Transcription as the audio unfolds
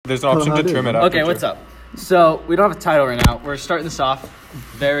There's an option to trim it up. Okay, what's up? So we don't have a title right now. We're starting this off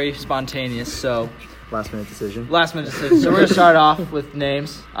very spontaneous. So Last minute decision. So we're gonna start off with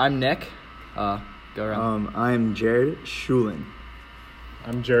names. I'm Nick. Go around. I'm Jared Schulin.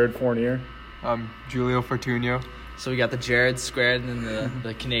 I'm Jared Fournier. I'm Julio Fortunio. So we got the Jared squared and then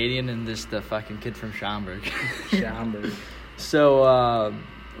the Canadian and just the fucking kid from Schaumburg. So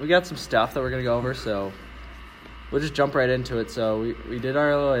we got some stuff that we're gonna go over. So we'll just jump right into it. So we did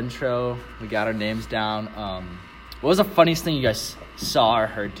our little intro. We got our names down. What was the funniest thing you guys saw or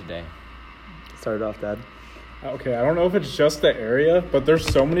heard today? Started off, Dad. Okay, I don't know if it's just the area, but there's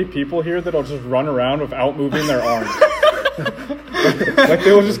so many people here that'll just run around without moving their arms. like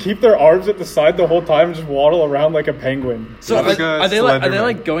they'll just keep their arms at the side the whole time and just waddle around like a penguin. So are they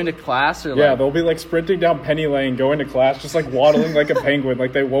like going to class or Yeah, they'll be like sprinting down Penny Lane, going to class, just like waddling like a penguin,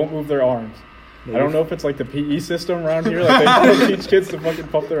 like they won't move their arms. I don't know if it's like the PE system around here, like they don't teach kids to fucking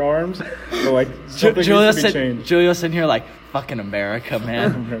pump their arms, but like something needs to be changed. Julio's sitting here like, fucking America,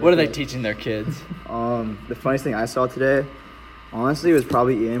 man. What are they teaching their kids? The funniest thing I saw today, honestly, was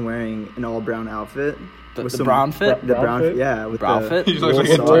probably Ian wearing an all-brown outfit. The brown fit? The brown fit? Yeah, with brown fit? He looks like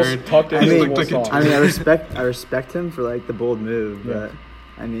a turd. I respect him for like the bold move, but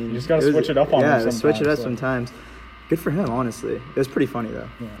I mean, you just gotta switch it up on him sometimes. Yeah, switch it up sometimes. Good for him, honestly. It was pretty funny though.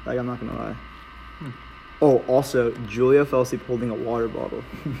 Yeah. Like, I'm not gonna lie. Oh, also, Julio fell asleep holding a water bottle.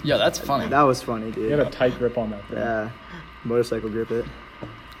 Yeah, that's funny. That was funny, dude. He had a tight grip on that thing. Yeah, motorcycle grip it.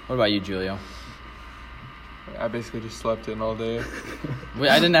 What about you, Julio? I basically just slept in all day. Wait,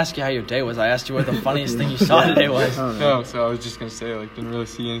 I didn't ask you how your day was. I asked you what the funniest thing you saw today was. No, so I was just gonna say, like, didn't really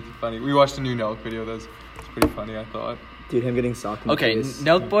see anything funny. We watched a new Nelk video. That's pretty funny, I thought. Dude, him getting socked in the face.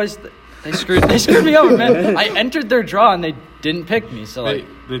 Nelk boys, they screwed me over, man. I entered their draw and they didn't pick me. So like,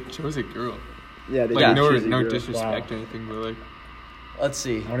 they chose a girl. Yeah, they like chose no a girl. disrespect or anything, but like. Let's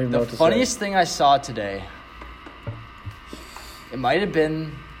see. The funniest thing I saw today. It might have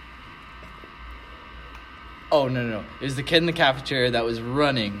been. Oh no! It was the kid in the cafeteria that was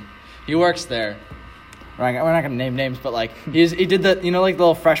running. He works there. We're not gonna name names, but like he did the like the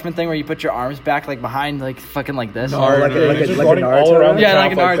little freshman thing where you put your arms back like behind like fucking like this. Like a Naruto. Yeah,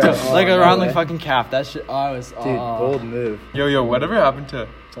 like a Naruto, like around the fucking calf. That shit. Oh, it was. Dude, bold move. Yo, whatever happened to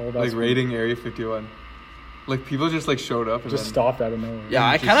like raiding Area 51? Like people just like showed up and just stopped out of nowhere. Yeah,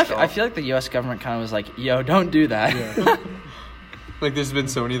 I feel like the U.S. government kind of was like, yo, don't do that. Yeah. Like there's been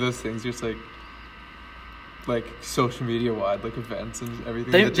so many of those things, just like social media wide, like events and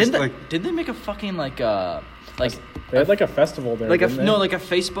everything. Did they make a fucking like they had like a festival there, like a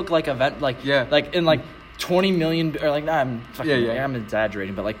Facebook like event, like like in like 20 million or like I'm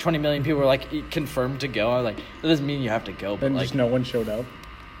exaggerating, but like 20 million people were like confirmed to go. I was like, that doesn't mean you have to go, but and like just no one showed up.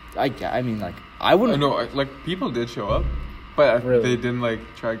 I mean, like I wouldn't. No, like people did show up, but really? They didn't like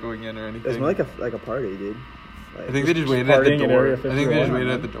try going in or anything. It was more like a party, dude. Like, I think they just waited at the door. I think they just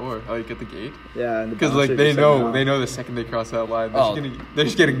waited at the door, like at the gate. Yeah, because like they know the second they cross that line, they're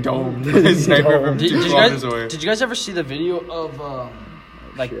just getting domed. Sniper from 2 kilometers away. Did you guys ever see the video of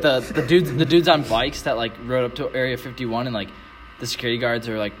like the dudes on bikes that like rode up to Area 51 and like the security guards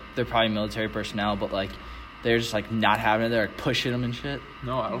are like they're probably military personnel, but like they're just like not having it. They're like pushing them and shit.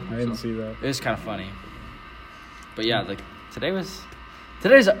 No, I didn't see that. It was kind of funny, but yeah, like today's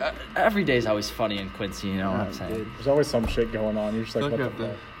every day is always funny in Quincy. You know what I'm saying? Dude. There's always some shit going on. You're just like, what the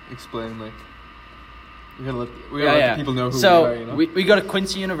fuck? Explain like. We gotta let people know who we are. You know? we go to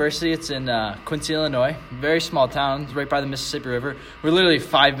Quincy University. It's in Quincy, Illinois. Very small town. It's right by the Mississippi River. We're literally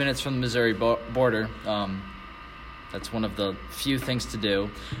 5 minutes from the Missouri border. That's one of the few things to do.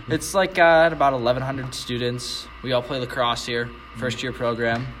 It's like at about 1,100 students. We all play lacrosse here. First year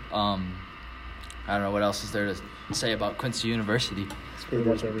program. I don't know what else is there to say about Quincy University.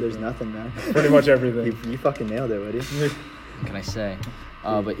 There's nothing, man. Pretty much everything. You fucking nailed it, buddy. What can I say?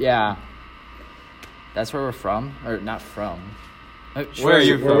 But yeah, that's where we're from, or not from. Where are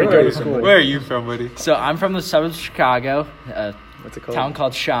you from? Where we go to school. Where are you from, buddy? So I'm from the suburbs of Chicago. What's it called? Town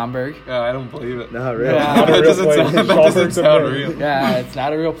called Schaumburg. I don't believe it. No, really. Yeah. That doesn't sound real. Yeah, it's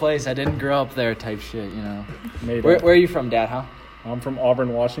not a real place. I didn't grow up there type shit, you know. Where are you from, Dad, huh? I'm from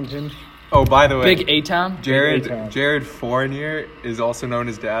Auburn, Washington. Oh, by the way. Big A-town? Jared Fournier is also known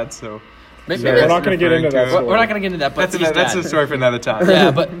as Dad, so... Maybe we're not going to get into that story. We're not going to get into that, but that's a story for another time.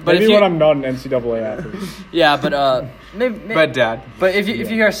 Yeah, but maybe when I'm not an NCAA athlete. Yeah, but maybe. But Dad. But if you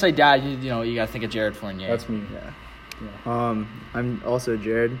hear us say Dad, you got to think of Jared Fournier. That's me. Yeah. I'm also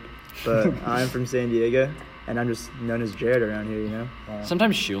Jared, but I'm from San Diego, and I'm just known as Jared around here, you know?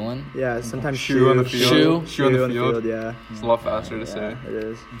 Sometimes Shulin. Yeah, sometimes Shoe on the field. Shoe on the field. Yeah. It's a lot faster to say. It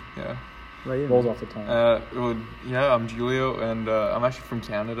is. Yeah. What about you, Rolls man? off the tongue. Well, yeah, I'm Julio, and I'm actually from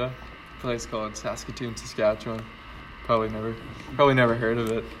Canada. A place called Saskatoon, Saskatchewan. Probably never heard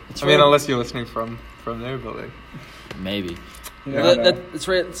of it. It's I mean, right- unless you're listening from there, but like, Maybe. Yeah, That- no. that- it's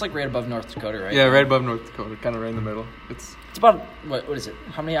right. It's like right above North Dakota, right? yeah, right above North Dakota, kind of right in the middle. It's It's about what is it?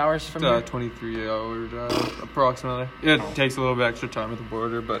 How many hours from here? 23-hour drive approximately. Yeah, it takes a little bit extra time at the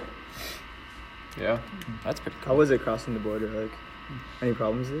border, but yeah, That's pretty How cool. was it crossing the border? Like, any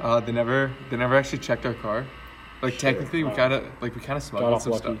problems with it? they never actually checked our car. Like technically, we kind of smuggled off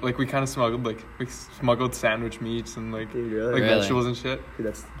some lucky. stuff. Like we smuggled sandwich meats and like Dude, really? like Really? vegetables and shit. Dude,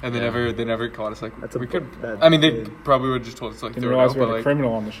 that's And they Yeah. never caught us. Like That's a we could. that- I mean, they dude. probably would have just told us to, like Didn't throw it realize out, we had but a like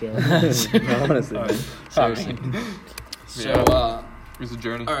criminal on the show. honestly. uh, Seriously. So, Yeah. it was a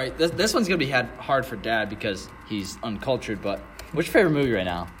journey. all right, this one's gonna be hard for Dad because he's uncultured. But what's your favorite movie right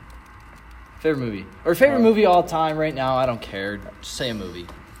now? Favorite movie or favorite movie all time right now? I don't care. Just say a movie.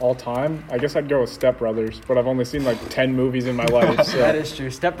 All time, I guess I'd go with Step Brothers, but I've only seen like 10 movies in my life. So That is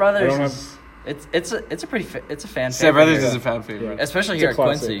true. Step I Brothers. don't is- It's a pretty it's a fan. Step favorite. Brothers is a fan favorite. Yeah. Especially It's here a at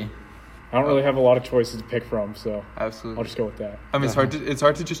classic. Quincy. I don't really have a lot of choices to pick from, so I'll Absolutely. just go with that. I mean, it's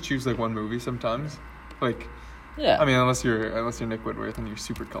hard to just choose like one movie sometimes. Like, Yeah. I mean, unless you're Nick Whitworth and you're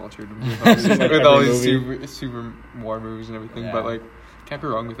super cultured I've seen, like, with all every these movie. super war movies and everything. Yeah. But like, can't go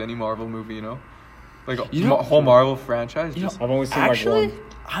wrong with any Marvel movie, you know. Like You know- whole Marvel franchise. You know, Just, I've only seen actually, like one.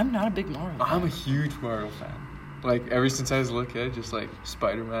 I'm not a big Marvel. I'm a fan. huge Marvel fan. Like ever since I was a little kid, just like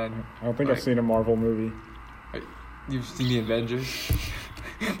Spider-Man. I don't think like, I've seen a Marvel movie. You've seen the Avengers.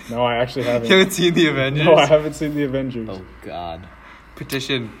 No, I actually haven't. You haven't seen the Avengers? No, I haven't seen the Avengers. Oh God.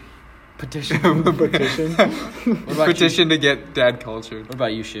 Petition. Petition. Petition? What about Petition to get Dad cultured. What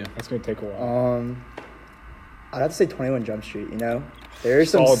about you, Shu? That's gonna take a while. I'd have to say 21 Jump Street. You know, there's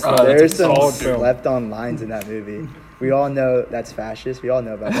some Solid film. there's That's a some solid film. slept on lines in that movie. We all know that's fascist. We all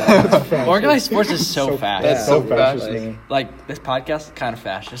know about that. Organized sports is so fast. That's so fascist. Like this podcast, is kind of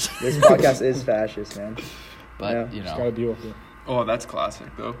fascist. This podcast is fascist, man. But Yeah. you Just know, gotta deal with it. Oh, that's classic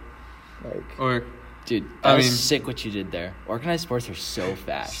though. Like, Or dude, I that was mean- sick what you did there. Organized sports are so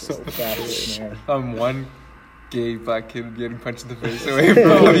fast. So fast, man. one gay black kid getting punched in the face away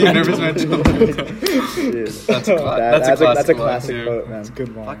from you nervous mental. dude, That's a classic that's a line, classic too. quote, man. It's a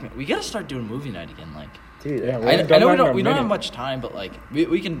good line. Fuck, man, we gotta start doing movie night again. Like, Dude, Yeah, we I haven't done know that in a we don't have minute. much time, but like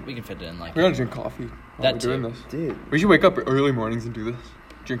we can fit it in. Like, We gotta drink coffee while That we're doing too. this. dude. We should wake up early mornings and do this.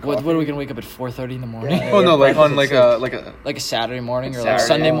 Drink coffee. what are we gonna wake up at 4:30 in the morning? Yeah. Oh no, like on breakfast like at a Like a Saturday morning or like Saturday.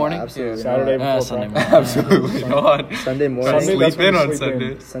 Sunday Oh, morning? Absolutely. Saturday not. before Sunday practice. morning. absolutely not. Sunday morning. Sunday, Sleep that's when in you on sleep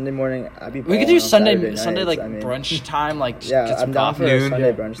Sunday. in. Sunday morning. I'd be. We could balling do on Sunday Saturday like nights, I mean. brunch time. Like just Yeah, get some I'm down coffee. for a Noon. Sunday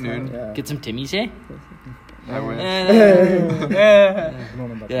Yeah. brunch Noon. time. Yeah. Get some Timmy's, eh? I wish. Yeah, I don't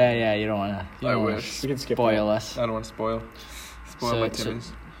know about that. yeah. You don't I wanna wish. We can skip spoil that. us. I don't want to spoil So- my so-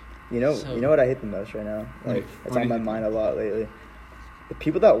 Timmins. You know So- what I hate the most right now? Like, What it's do on you my hate? mind a lot lately. The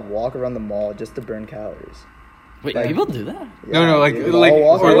people that walk around the mall just to burn calories. Wait, Like- people do that? No, like dude, like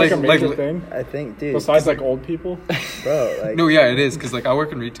mall Is or that walkers, like a major like thing? I think, dude. Besides like old people? Bro, like, no, yeah, it is because like I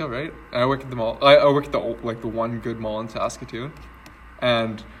work in retail, right? And I work at the mall. I work at the one good mall in Saskatoon,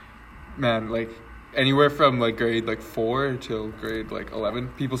 and man, like anywhere from like grade like 4 till grade like 11,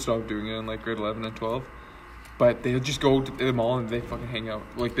 people stop doing it in like grade 11 and 12. But they'll just go to the mall and they fucking hang out.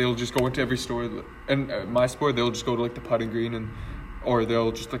 Like they'll just go into every store, and my store they'll just go to like the putting green or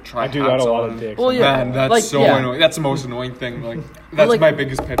they'll just like try. I do that hats a lot on. of dicks. Well, yeah. Man, that's Like, so yeah. annoying. That's the most annoying thing. Like that's like- my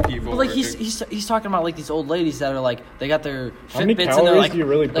biggest pet peeve. But over like he's talking about like these old ladies that are like they got their How many Fitbits and they're calories like, do you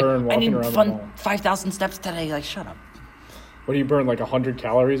really burn I walking need around the fun mall? 5,000 steps today. Like, shut up. What do you burn, like 100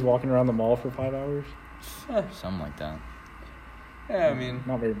 calories walking around the mall for 5 hours? Something like that. Yeah, I mean,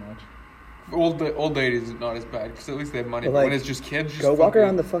 Not very much. old ladies is not as bad because at least they have money. But, But when like, it's just kids, just go walk fucking-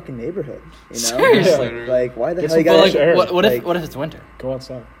 around the fucking neighborhood. You know? Seriously. Like, why the Get hell you some But gotta. fresh air. what if like- what if it's winter? Go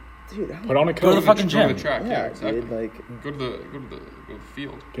outside. Dude, how Put on a Go to coat. the fucking Go to gym. the track. Yeah, exactly. dude, like, Go to the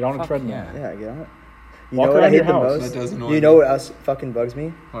field. Get on a Fuck treadmill. yeah. yeah, get on it. You Walk know what I around hate your the house. most? That does annoy You me. know what else fucking bugs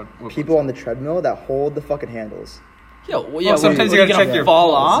me? What People on the treadmill that hold the fucking handles. Yo, well, yeah. sometimes what, you what, gotta gonna check your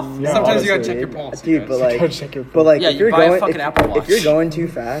fall pulse. off. Yeah, Sometimes you gotta honestly, check your dude. pulse. Dude, guys. but Go like, check your but like, Yeah, if you you're buy a going, fucking Apple Watch. if you're going too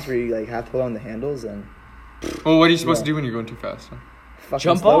fast, where you like have to hold on the handles, then Well, what are you supposed Yeah. to do when you're going too fast? Huh? fucking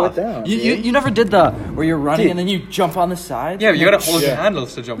Jump slow off. it down. You dude. never did the where you're running Dude. and then you jump on the side. Yeah, but you gotta hold Yeah. the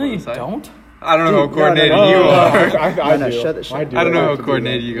handles to jump No, on you the side. don't. I don't know Dude, how no, coordinated no, you no. are. I No, do. shut it- I do. I don't know have how to do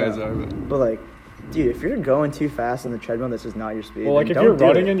coordinated that. you guys Yeah. are, but But like, dude, if you're going too fast on the treadmill, this is not your speed. Well, like then if you're don't do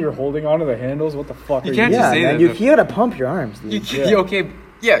running it. and you're holding onto the handles, what the fuck You are can't you just yeah, say man, that, you gotta pump your arms, dude. you okay?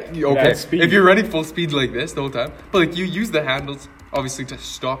 Yeah, okay. That's speed. If you're running full speed like this the whole time, but like you use the handles obviously to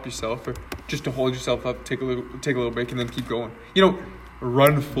stop yourself or just to hold yourself up, take a little break, and then keep going. You know,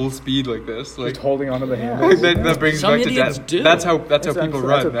 run full speed like this. Like Just holding onto the Yeah. handles. that brings Some back to idiots death. do. That's how That's what people I'm-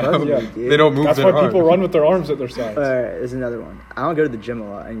 run that's what now. bugs me, dude. They don't move That's their why people arms. run with their arms at their sides. There's another one. I don't go to the gym a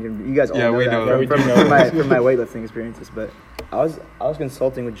lot, and you guys all Yeah, know we that know from, that. from, We do from know my that. from my weightlifting experiences. But I was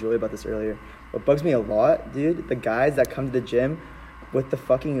consulting with Julie about this earlier. What bugs me a lot, dude, the guys that come to the gym with the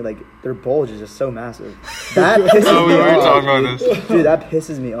fucking like their bulge is just so massive. That pisses Oh, we me were off, talking about dude. this. Dude, that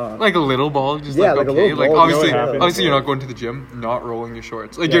pisses me off. Like a little ball, just Yeah, like like a okay. little Like ball, obviously, you know what happens. obviously you're not going to the gym not rolling your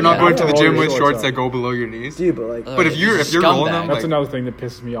shorts. Like Yeah, you're not yeah. going to the Roll gym your with shorts shorts up. that go below your knees. Dude, but like, But if you're rolling them, Scumbag. That's like, another thing that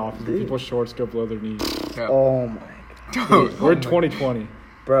pisses me off. Is when Dude. people's shorts go below their knees. yeah. oh my Dude, We're in 2020.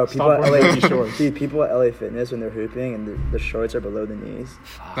 bro, Stop people at wearing LA, baggy shorts. dude, people at LA Fitness when they're hooping and the shorts are below the knees.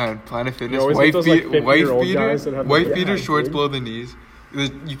 Man, Planet Fitness, always wife get those, like, beater, wife 50-year-old beater, guys that have wife the- beater Yeah, shorts dude. below the knees. You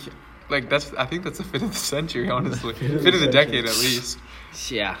can't, like that's. I think that's the fit of the century, honestly. Fit of Fit of the the decade, century. at least.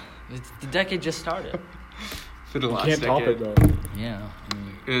 Yeah, it's, the decade just started. Fit of the You last can't top decade. it though. Yeah, I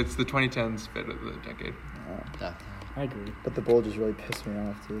mean, It's the 2010s fit of the decade. that, I agree. But the bulges really piss me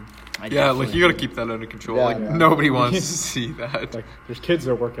off, dude. I Yeah, like definitely you gotta agree. keep that under control. Yeah, like yeah. nobody You wants can't- to see that. Like, there's kids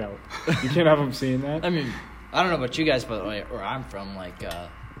that work out. You can't have them seeing that. I mean, I don't know about you guys, but like, where I'm from, like,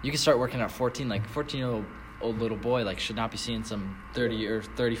 you can start working at 14. Like, 14-year-old little boy, like, should not be seeing some 30 or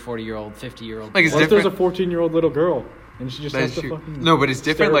 30, 40-year-old, 50-year-old. Like it's What if there's a different. 14-year-old little girl and she just That has is to true. fucking No, but it's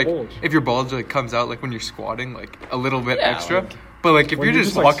different. stare Like at bulge? if your bulge like comes out like when you're squatting, like a little bit Yeah, extra. like- But like if When you're you're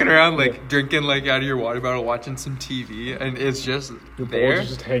just just, like, walking around like yeah. drinking like out of your water bottle, watching some TV, and it's just Your there. bulge is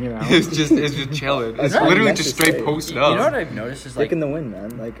just hanging out. It's just chilling. It's That's literally just straight unnecessary. posted You know what up. I've noticed is, Like like, in the wind,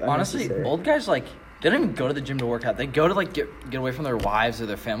 man. Like honestly, unnecessary. old guys, like, they don't even go to the gym to work out. They go to, like, get away from their wives or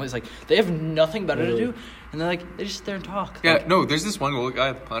their families. Like, they have nothing better to Literally. do. And they're like, they just sit there and talk. Yeah, Like, no, there's this one old guy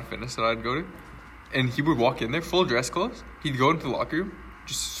at the Planet Fitness that I'd go to, and he would walk in there full dress clothes. He'd go into the locker room,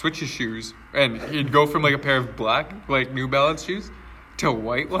 just switch his shoes, and he'd go from like a pair of black like New Balance shoes to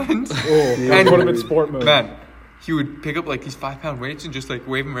white ones. Oh, And- put him in sport mode. Man, he would pick up like these 5-pound weights and just like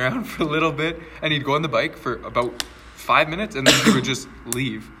wave them around for a little bit, and he'd go on the bike for about 5 minutes, and then he would just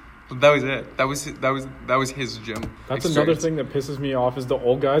leave. That was it. That was his gym. That's experience. another thing that pisses me off is the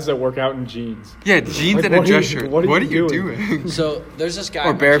old guys that work out in jeans. Yeah, jeans Like, and a what are dress you- shirt. what are What are you you doing? doing? So, there's this guy.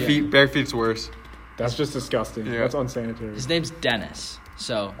 Or in my bare gym. feet. Bare feet's worse. That's just disgusting. Yeah. That's unsanitary. His name's Dennis.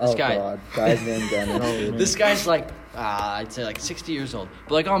 So, this Oh guy. god, guy's named Dennis. Oh, dude. man. This guy's like, I'd say like 60 years old.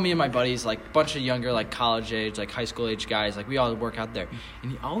 But like all me and my buddies, like bunch of younger, like college age, like high school age guys, like we all work out there.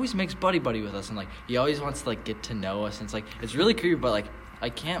 And he always makes buddy with us, and like he always wants to like get to know us. And it's like it's really creepy, but like I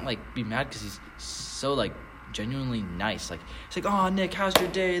can't like be mad because he's so like genuinely nice. Like he's like, oh Nick, how's your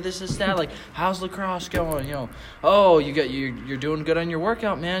day? This is that. Like how's lacrosse going? You know, oh you're doing good on your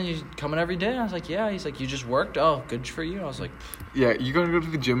workout, man. You coming every day? I was like, yeah. He's like, you just worked? Oh, good for you. I was like, Yeah, you gotta go to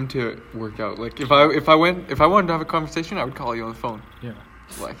the gym to work out. Like if I wanted to have a conversation, I would call you on the phone. Yeah.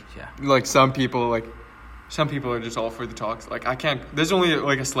 Like yeah. some people are just all for the talks. Like I can't. There's only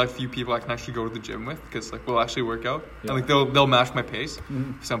like a select few people I can actually go to the gym with because like we'll actually work out. Yeah. And like they'll match my pace.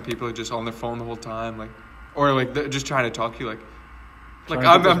 Mhm. Some people are just on their phone the whole time, like, or like they're just trying to talk to you. Like Trying to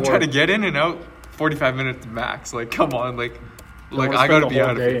I'm get this trying to work. get in and out 45 minutes max. Like come on, like Don't wanna I spend gotta the be whole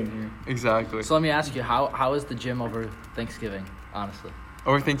out of day here. in here. Exactly. So let me ask you, how is the gym over Thanksgiving? Honestly.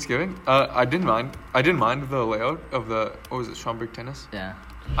 Over Thanksgiving, I didn't mind. I didn't mind the layout of the what was it, Schaumburg Tennis. Yeah.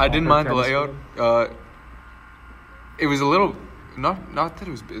 I didn't mind the Tennis layout. It was a little not that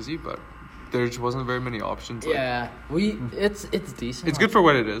it was busy, but there just wasn't very many options. Like, Yeah, it's decent. it's good for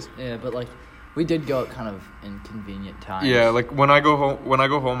what it is. Yeah, but like we did go at kind of inconvenient times. Yeah, like when I go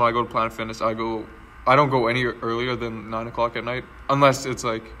home, I go to Planet Fitness. I don't go any earlier than 9 o'clock at night, unless it's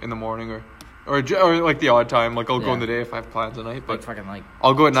like in the morning or like the odd time. Like I'll go in Yeah. the day if I have plans at night, like but fucking like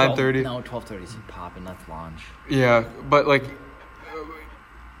I'll go at 12 9:30. No, 12:30 is popping. That's launch. Yeah, but like,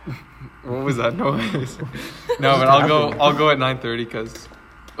 what was that noise? No, but I'll go at 9:30 because,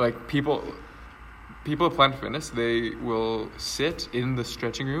 like people at Planet Fitness, they will sit in the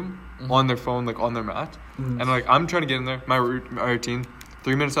stretching room on their phone, like on their mat, and like I'm trying to get in there. My routine: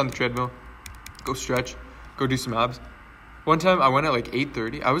 3 minutes on the treadmill, go stretch, go do some abs. One time I went at like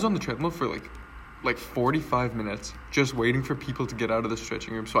 8:30. I was on the treadmill for like 45 minutes just waiting for people to get out of the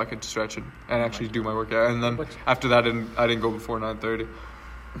stretching room so I could stretch and actually do my workout. And then after that, I didn't go before 9:30.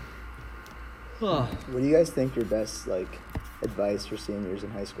 What do you guys think your best like advice for seniors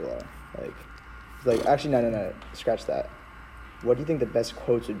in high school are? Like actually no, scratch that. What do you think the best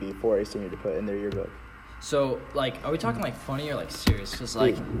quotes would be for a senior to put in their yearbook? So, like, are we talking like funny or like serious? Because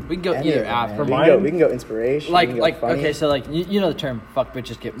like we can go Any either of them, after. man. We can go inspiration. we can go funny. okay, so like you know the term "fuck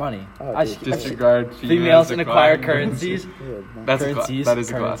bitches get money." Oh, dude. Disregard Females and acquire currencies. Dude, man. That Currencies, is a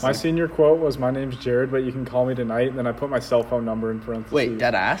currencies. My classic. senior quote was, "My name's Jared, but you can call me tonight." And then I put my cell phone number in parentheses. Wait,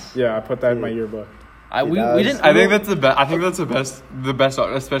 dead ass. Yeah, I put that in my yearbook. We that was- didn't. I think that's the best. I think that's the best,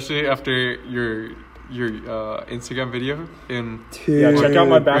 especially after your Instagram video in Yeah, check out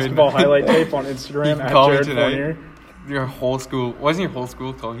my Dude. basketball highlight tape on Instagram You can at call me Jared tonight. Fournier. your whole school. Wasn't your whole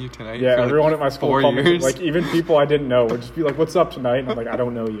school calling you tonight? Yeah, for, like, everyone at my school 4 called me. years? Like even people I didn't know would just be like, "What's up tonight?" And I'm like, "I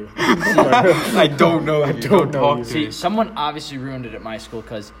don't know you." I don't know. I don't know talk you. to See, me. someone obviously ruined it at my school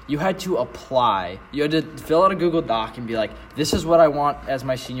because you had to apply. You had to fill out a Google Doc and be like, "This is what I want as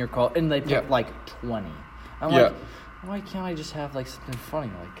my senior quote," and they put Yeah. like 20. I'm Yeah. like, why can't I just have like something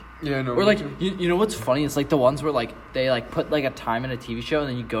funny like? Yeah, no. Or like, you know what's funny? It's like the ones where like they like put like a time in a TV show and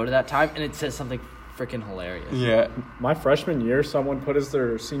then you go to that time and it says something freaking hilarious. Yeah. My freshman year, someone put as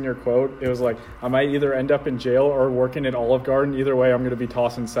their senior quote, it was like, "I might either end up in jail or working at Olive Garden. Either way, I'm going to be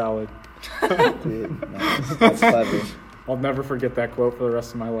tossing salad." Dude, nice. That's clever. I'll never forget that quote for the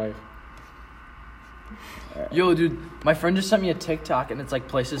rest of my life. Yo, dude, my friend just sent me a TikTok and it's like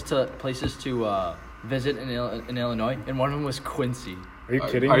places to visit in Illinois, and one of them was Quincy. Are you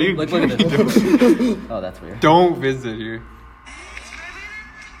kidding Are me? you? Like, look at this. Oh, that's weird. Don't visit here.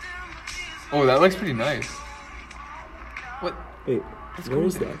 Oh, that looks pretty nice. What? Wait, where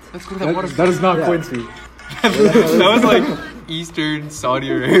is that? Let's go to that water. That is not Yeah. Quincy. That was like Eastern Saudi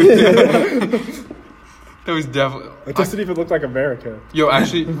Arabia. That was definitely. It doesn't even look like America. Yo,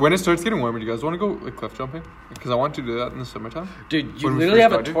 actually, when it starts getting warmer, do you guys want to go like cliff jumping? Because I want to do that in the summertime. Dude, you When we literally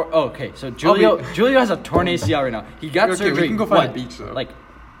have first a started? okay, so Julio has a torn ACL right now. He got Okay, surgery. we can go find a beach, though. Like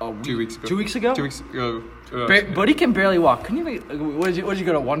 2 weeks ago. 2 weeks ago. 2 weeks ago. Buddy can barely walk. Couldn't even. What did you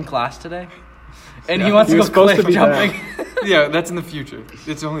go to one class today? And he Yeah. wants He to was go supposed to cliff be jumping. Yeah, that's in the future.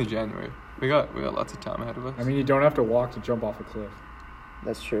 It's only January. We got lots of time ahead of us. I mean, you don't have to walk to jump off a cliff.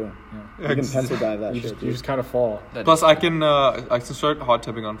 That's true. Yeah. You can pencil dive that You shit, just, you dude. just kind of fall. Plus, I can start hot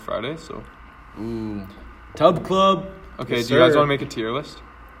tubbing on Friday. So Ooh, tub club. okay, Yes, do you guys sir. want to make a tier list?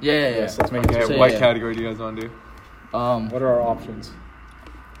 Yeah. Yes, let's make Okay, it. So, what yeah. category do you guys want to do? What are our options?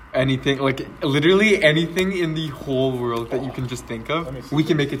 Anything, like literally anything in the whole world that you can just think Let me of, see. we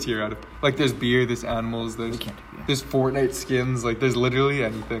can make a tier out of. Like there's beer, there's animals, there's Fortnite skins, like there's literally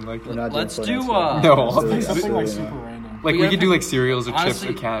anything. Like We're not doing Let's Fortnite do, stuff. No. Absolutely, Something like absolutely super not. random. like We we could do have- like cereals or chips honestly,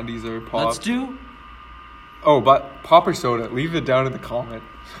 or candies or pop. Let's do. Oh, but pop or soda? Leave it down in the comment.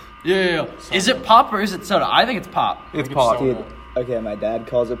 Yeah. Is it pop or is it soda? I think it's pop. It's it's pop. soda. Dude, okay, my dad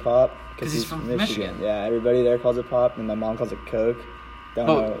calls it pop 'Cause he's from Michigan. Yeah, everybody there calls it pop, and my mom calls it Coke. Don't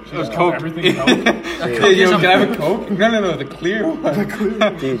Oh, know. it was don't Coke. Everything else. Hey, yo, can I have a Coke? No, the clear one. know. Dude, I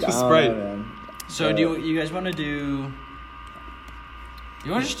The don't Sprite. know, man. So do you guys want to do?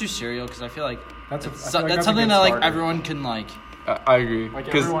 You want to just do cereal because I feel like That's, that's something that like everyone can like. I agree. Like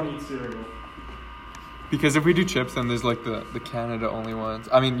Because everyone eats cereal. if we do chips, then there's like the Canada only ones.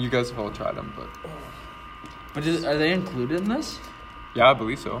 I mean, you guys have all tried them, but But are they included in this? yeah, I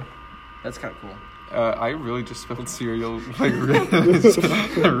believe so. That's kind of cool. I really just spelled cereal like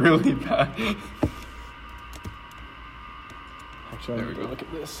really bad. Actually, There we go. Look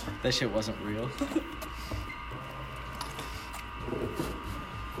at this. That shit wasn't real.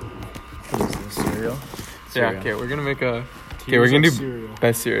 Cereal. Yeah, okay, we're gonna make a. Okay, Tiers we're gonna of do cereal.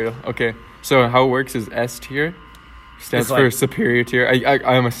 best cereal. Okay, so how it works is S tier stands It's for like- superior tier.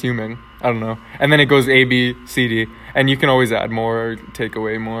 I'm assuming. I don't know. And then it goes A, B, C, D, and you can always add more or take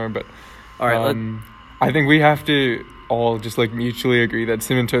away more. But All right. I think we have to all just like mutually agree that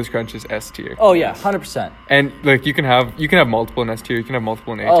Cinnamon Toast Crunch is S tier. Oh yeah, 100%. And like you can have multiple in S tier. You can have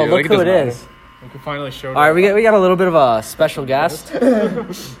multiple in A Oh, tier. look like, who it doesn't is. We can finally show. All right, we got a little bit of a special guest.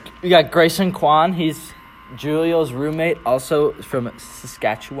 We got Grayson Kwan. He's Julio's roommate, also from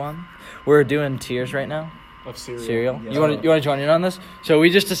Saskatchewan. We're doing tiers right now. of cereal. Cereal. Yeah. You want to join in on this? So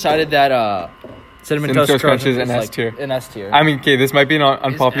we just decided that Cinnamon Toast Crunch is an S like tier. An S tier. I mean, okay, this might be an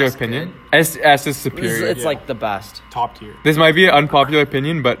unpopular S opinion. S is It's, superior. it's like the best. Top tier. This might be an unpopular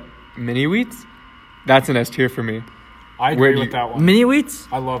opinion, but mini wheats, that's an S tier for me. I Where agree do with you- that one. Mini wheats?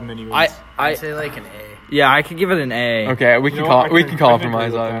 I love mini wheats. I say like an A. yeah, I could give it an A. Okay, we You can know what, I can compromise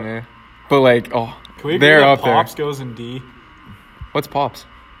agree with on that. it. But like, oh, Can we agree they're that up Pops there. goes in D? What's Pops?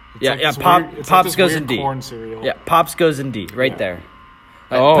 It's Yeah, like yeah, this Pop- weird- it's Pops this goes weird in D. Corn cereal. Yeah, Pops goes in D, right Yeah. there.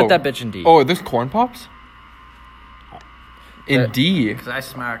 Oh. Put that bitch in D. Oh, there's corn pops. In Uh, D, Because I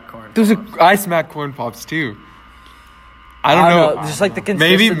smack corn. there's pops. I smack corn pops too. I don't know. Just like the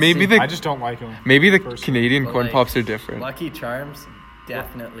Maybe consistency. the I just don't like them. maybe the Personally. Canadian But, corn like, pops are different. Lucky Charms.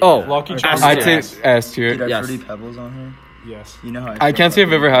 Definitely. Oh, Lucky Okay. Charms. I'd S say tier. S tier. Dude, are Yes. Fruity Pebbles on here? Yes. You know how I can't say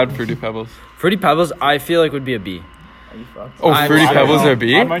I've ever had Fruity Pebbles. Fruity Pebbles, I feel like would be a B. Are you fucked? Oh, I'm- Fruity I don't Pebbles know. are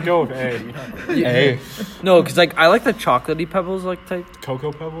B? I might go with A. Hey. No, because like I like the chocolatey Pebbles like type,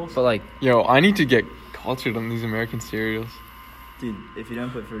 Cocoa Pebbles. but like Yo, I need to get cultured on these American cereals. Dude, if you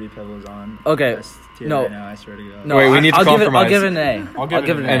don't put Fruity Pebbles on, Okay, S tier no. right now, I swear to God. no, Wait, we need to I'll give it compromise. an A. I'll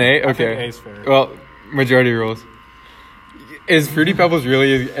give it An A? I think Okay. A's fair. Well, majority rules. Is Fruity Pebbles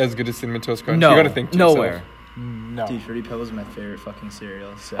really as good as Cinnamon Toast Crunch? No, You gotta think to nowhere. No. Dude, Fruity Pebbles is my favorite fucking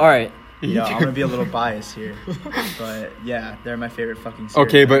cereal. So. All right, You know, I'm gonna be a little biased here, but yeah, they're my favorite fucking cereal.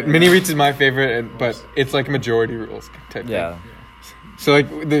 Okay, but Mini Wheats is my favorite, but it's like majority rules type yeah. thing. So like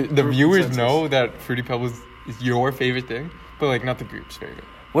the Group viewers consensus. know that Fruity Pebbles is your favorite thing, but like not the group's favorite.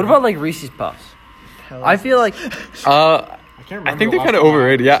 What about like Reese's Puffs? Hell I is feel like I can't remember. I think the they're last kind of time I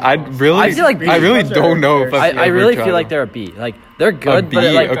overrated. had Yeah, Reese's I Puffs. really, I feel like I really Reese's Puffs don't know if are- I've I ever really tried feel like them. they're a B. Like they're good, B, but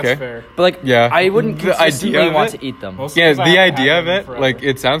I like, think okay. that's fair. but like Yeah. I wouldn't The idea consistently of want it- to eat them. Mostly Yeah, 'cause I the haven't idea had of them it, forever. like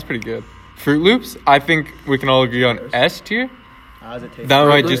it sounds pretty good. Fruit Loops, I think we can all agree on S tier. How does it taste? That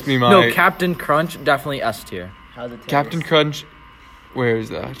might Fruit just be Loops? my No, Captain Crunch definitely S tier. How does it taste? Captain Crunch. Where is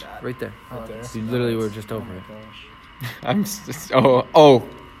that? Right there. Right there. You literally were just over it. I'm oh.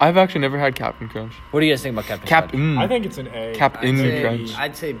 I've actually never had Captain Crunch. What do you guys think about Captain Crunch? Captain. I think it's an A. Captain I'd say Crunch.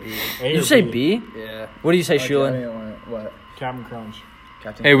 I'd say B. A You or say B? Yeah. What do you say, Okay, Shulin? what? Captain Crunch.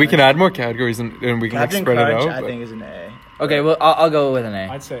 Captain Hey, we can Crunch? add more categories and we can like Captain spread Crunch, it out. I but- think is an A. Okay, well I'll go with an A.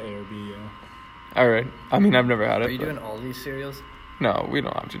 I'd say A or B. Yeah. All right. I mean, I've never had it. Are you but- doing all these cereals? No, we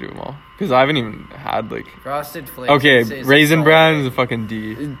don't have to do them all because I haven't even had like. Frosted Flakes. Okay, I'd say is a Raisin solid Bran A. is a fucking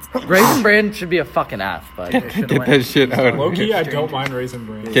D. Raisin Bran should be a fucking F, but Get should've that went shit out. Low key, I Strangers. don't mind Raisin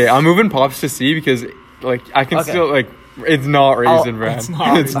Bran. Okay, I'm moving Pops to C because like I can Okay. still like it's not Raisin Bran. it's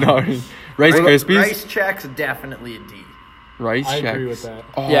not. It's not. Rice Krispies. Rice Chex definitely a D. Rice I Chex. agree with that.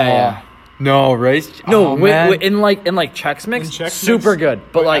 Oh, Yeah. No rice. no, oh, man. in like Chex Mix, In Chex super Mix, good.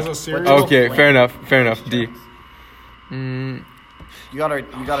 But like as a cereal, Okay, Bland fair enough. Fair Rice enough. D. Chex. Mm, You gotta do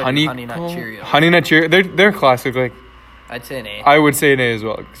honey, Honey Nut Cheerios. Honey Nut Cheerios. They're classic. Like I'd say an A. I would say an A as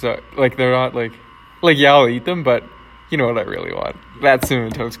well. So like they're not like yeah I'll eat them, but you know what I really want? That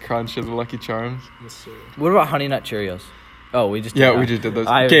Cinnamon Toast Crunch is Lucky Charms. Yes, sir. what about Honey Nut Cheerios? Oh, we just did Yeah, that. we just did those.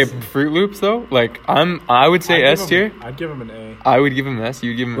 I Okay, was- Fruit Loops though. Like I would say I'd S give tier. him- I'd give him an A. I would give him S.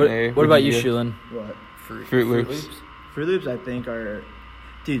 You'd give him What, an A. what Would about you, give- Shulin? What? Fruit Loops. Fruit Loops, I think are,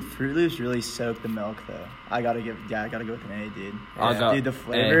 dude. Fruit Loops really soak the milk though. I gotta go with an A, dude. I'll go Dude, the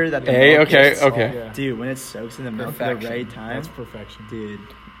flavor that the A. milk Okay. gets- Okay. Yeah. Dude, when it soaks in the milk at the Perfection. right time, That's perfection. dude.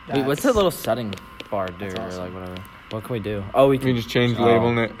 Wait, what's that that's- little setting bar do That's or awesome. like whatever? What can we do? Oh, we We can can just change the Oh.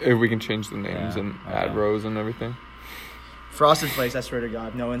 label. If we can change the names Yeah, and okay. add rows and everything. Frosted Flakes? I swear to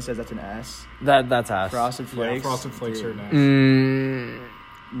God, no one says that's an S. that's us. Frosted Yeah, Flakes. Frosted Flakes dude, are nice.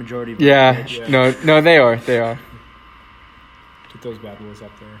 Majority. Yeah. bitch. Yeah. No, they are. They are. Get those bad boys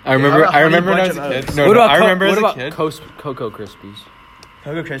up there. I remember. how I about remember when I Honey was a Bunch of kid. Oats? No, what no, about I remember what as a about kid. Cocoa Krispies?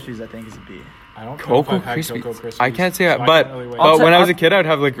 Cocoa Krispies, I think, is a B. I don't know Cocoa if I've had Krispies. Cocoa Krispies. I can't say that, so I but can't really weigh I'll but say- when I was I'll- a kid, I'd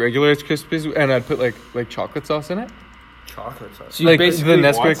have like regular Rice Krispies and I'd put like chocolate sauce in it. Chocolate sauce. So you Like basically the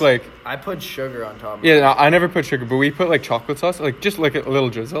Nesquik, what? like I put sugar on top. yeah. No, I never put sugar, but we put like chocolate sauce, like just like a little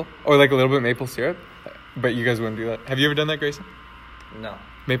drizzle or like a little bit of maple syrup. But you guys wouldn't do that. Have you ever done that, Grayson? No.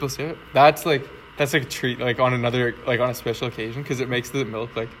 Maple syrup? That's like a treat, like on another like on a special occasion because it makes the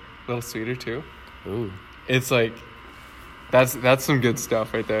milk like a little sweeter too. Ooh. It's like that's some good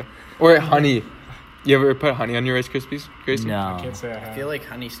stuff right there. Or honey. You ever put honey on your Rice Krispies, Grayson? I No. can't say I I have. feel like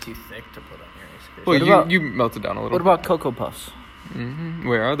honey's too thick to put on your Rice Krispies. Well, What about- you melt it down a little. What about Cocoa Puffs?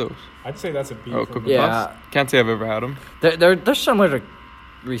 Where are those? I'd say that's a B Oh, for Cocoa me. Yeah. Puffs. Can't say I've ever had them. They're similar to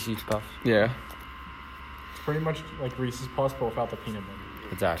Reese's Puffs. Yeah. It's pretty much like Reese's Puffs, but without the peanut butter.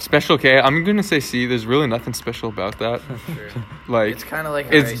 Exactly. Special K. I'm gonna say C. There's really nothing special about that. True. Like It's kind of like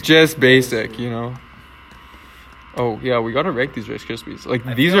a it's Rice just Krispies. basic, you know. Oh yeah, we gotta rank these Rice Krispies. Like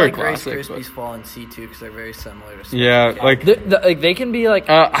I these feel are like Rice classics. Krispies fall in C too because they're very similar to. Yeah, Special like- K. Like they can be like.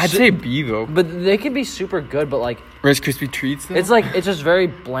 I'd su- say B though. But they can be super good, but like Rice Krispie treats. Though? it's like it's just very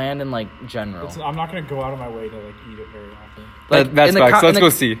bland and like general. I'm not gonna go out of my way to like eat it very often. Like, that's in the facts. co- Let's in go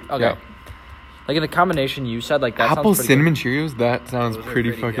the- C. Okay. Yeah. Like in the combination you said, like that Apple sounds pretty cinnamon Cheerios. That sounds Those are pretty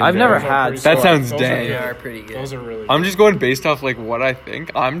pretty fucking. good. I've never good. Those are had- pretty That solid. sounds Those dang. They good. are pretty good. Those are really. I'm good. just going based off like what I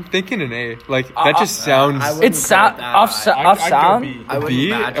think. I'm thinking an A. Like that just sounds. I good. wouldn't It's put it off that high. off I'd go sound. B. I wouldn't B?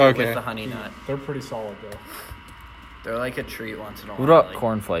 match it Okay. with the honey nut. They're pretty solid though. They're like a treat once in a while. What about like,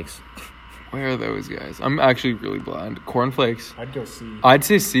 cornflakes? Where are those guys? I'm actually really blind. Cornflakes. I'd go C. I'd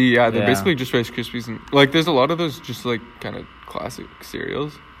say C. Yeah, they're Yeah. basically just Rice Krispies and like there's a lot of those just like kind of classic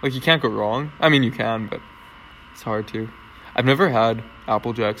cereals. Like you can't go wrong. I mean you can, but it's hard to. I've never had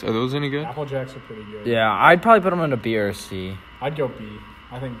Apple Jacks. Are those any good? Apple Jacks are pretty good. Yeah, I'd probably put them in a B or a C. I'd go B.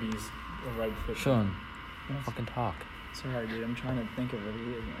 I think B's the right fit. Sean, fucking talk. Sorry, dude. I'm trying to think of what it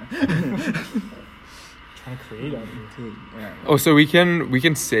is, man. Trying to create out here. Dude, yeah. Oh, so we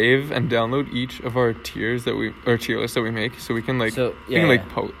can save and download each of our tiers that we or tier lists that we make, so we can like So, we can yeah, like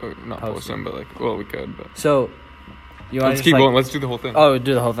yeah. not Post post them, but like well we could, but So, you want let's to keep going. Let's do the whole thing. Oh,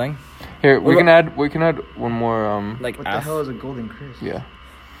 do the whole thing? Here we What can add one more Like What F? the hell is a golden crisp? yeah.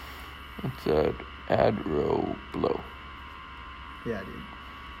 Let's add row below. Yeah,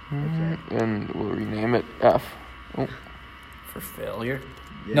 dude. Okay. And we'll rename it F. Oh, For failure.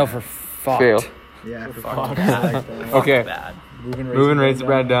 Yeah. No, for fucked. fail. Yeah, for Fuck fuck. that. I like that. Okay. Bad. Moving rates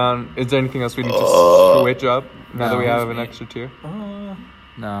brand down. Is there anything else we need to switch up now that we have an extra tier? No.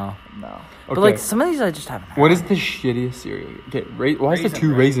 No. Okay. But like some of these I just haven't had. What is the shittiest cereal? Okay, why is there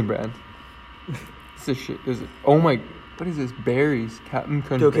two Raisin Brands? It's a shit. Is it? Oh my! What is this? Berries, Captain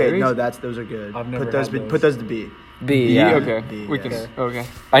Crunch Okay, berries. no, those are good. I've never put those. had those. Put those to B. B, B? yeah. Okay, B, we yeah. can. Okay. Okay,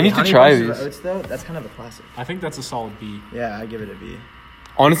 I need to Honey try Bunches of these. Oats, though, that's kind of a classic. I think that's a solid B. Yeah, I give it a B.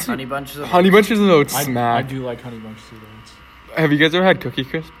 Honestly, Honey Bunches of Honey Bunches of Oats I smack. do like Honey Bunches of Oats. Have you guys ever had Cookie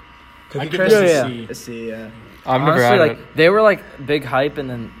Crisp? I'd give Crisp? this Yeah, a yeah. C. A C, yeah. I've never Honestly, had like it. they were like big hype, and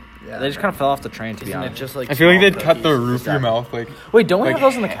then Yeah. they just kind of fell off the train. To be Isn't it honest. just like I feel like small they'd cut the cookies? roof of your mouth like Wait, don't we like have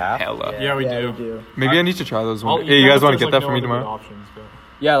those in the cap? hella. Yeah, we Yeah, do. we do. Maybe I need to try those I'll one. eat Hey, you them guys if want to there's, get that like, for me no other tomorrow? good options, but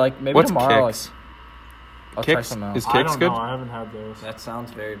Yeah, like maybe What's tomorrow. Kix? I'll try Kix some out. is I Kix don't good? know. I haven't had those. That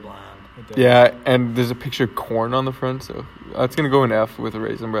sounds very bland. It does. Yeah, and there's a picture of corn on the front, so that's gonna go in F with a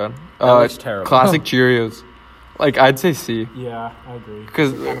Raisin Bran. That looks terrible. Classic Cheerios. Like I'd say C Yeah, I agree.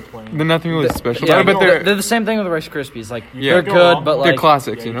 because They're kinda plain. they're nothing really special Yeah, about it, but they're the same thing with the Rice Krispies. Like Yeah. they're Can't go good, wrong. but they're like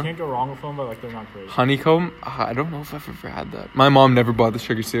classics, Yeah, you know. can't go wrong with them, but like they're not great. Honeycomb, I don't know if I've ever had that. My mom never bought the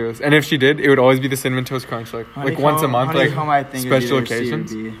sugar cereals, and if she did, it would always be the cinnamon toast crunch, like once a month, like Honeycomb, I think, is special either C or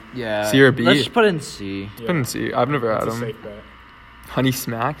occasions. B. yeah. C or B? Let's just put it in C. Yeah. Couldn't see. I've never had That's a them. safe bet. Honey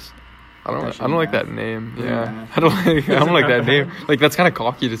Smacks. I don't Actually, like yeah. that name. Yeah, Yeah. I don't like that name. Like that's kind of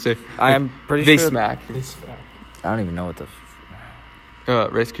cocky to say. I am pretty They sure. smack. It's fact. I don't even know what the.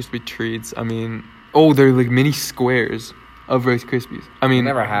 Rice Krispie treats. I mean, oh, they're like mini squares of Rice Krispies. I mean,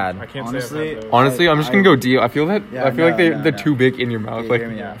 Never I had. can't Honestly, say I've had those. honestly, I'm just gonna go D. I feel that. Yeah, I feel like no, they're no. too big in your mouth. Okay, Like, hear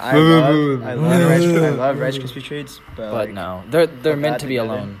me out. I love- I love Rice Krispie treats, but But like, no, they're put meant that to be together.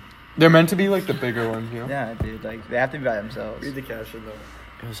 alone. they're meant to be like the bigger ones, you know. yeah, dude, like they have to be by themselves. Read the caption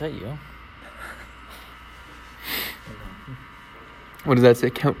though. Was that you? What does that say?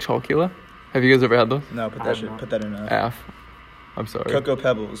 Count Chocula? Have you guys ever had those? No, put I that have shit. not. Put that in a F. I'm sorry. Cocoa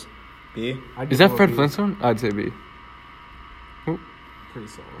Pebbles. B. I'd Is give that them a Fred B. Flintstone? I'd say B. Pretty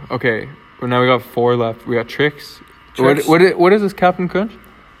solid. Okay. Well, now we got 4 left. We got Trix. Trix. What is this? Captain Crunch?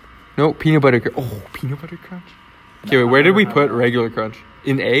 No, peanut butter crunch. Oh, peanut butter crunch. Okay, wait. Where did we put regular crunch?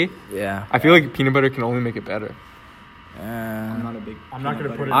 In A? Yeah. I feel like peanut butter can only make it better. I'm not a big. I'm not gonna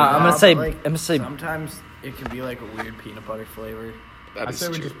peanut put it butter in I'm guy. gonna say. Like, I'm gonna say. sometimes it can be like a weird peanut butter flavor. That I is say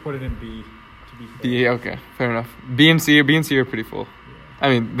we true. just put it in B. To be fair. B. Okay, fair enough. B and C are pretty full. I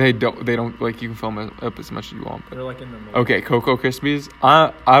mean, they don't like you can fill them up as much as you want. But They're like in the middle. okay, Cocoa Krispies.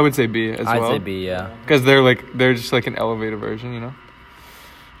 I would say B as I'd well. say B. Yeah. Because they're just like an elevated version, you know.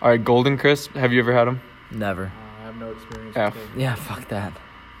 All right, Golden Crisp. Have you ever had them? Never. I have no experience. F. with those. Yeah. Fuck that.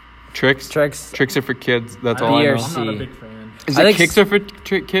 Tricks. Tricks. Tricks are for kids. That's I all I B or know. C. I'm not a big fan. Is I it think kicks are for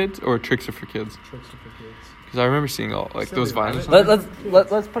kids or tricks are for kids? Tricks are for kids. Because I remember seeing all like those Silly, vines.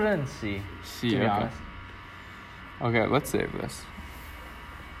 right? Let's put it in C. C. To be Okay. honest. Okay, let's save this.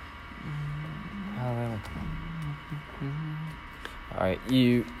 All right,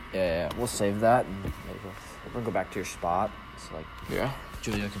 yeah, we'll save that and maybe we'll go back to your spot. So like Yeah.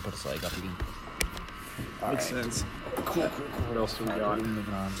 Julia can put us like up. You can. Makes sense. What else do we got?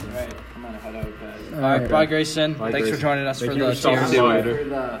 Moving on. To. Alright, I'm gonna head out, guys. All right, bye Grayson. Bye, Thanks Grayson. for joining us Thank for you the for stopping tiers. by. See you later. For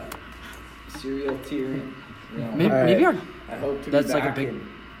the cereal tiering. Maybe our I hope to That's be like a back big- in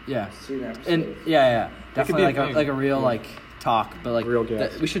yeah. soon episodes. and yeah, That could definitely be a thing. like a real like talk, but like Real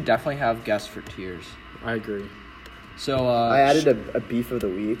guest. we should definitely have guests for tiers. I agree. So I added a beef of the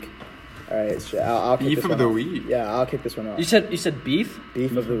week. All right, I'll kick Beef this of one the off. week. Yeah, I'll kick this one off. you said beef.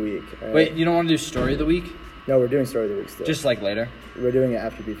 Beef of the week. All right. Wait, you don't want to do story of the week? No, we're doing story of the week still. Just like later. We're doing it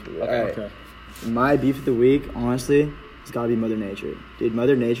after beef of the week. Okay. All right. Okay. My beef of the week, honestly, it's got to be Mother Nature. Dude,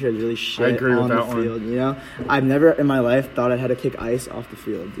 Mother Nature has really shit agree with on the that one. field. You know, I've never in my life thought I had to kick ice off the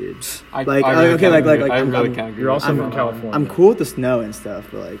field, dude. I Like, really okay, can't like, agree. like, I I'm- really I'm- can't agree. You're with also that. from California. I'm cool with the snow and stuff,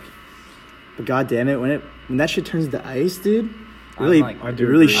 but god damn it, when that shit turns to ice, dude, it really, like- I it do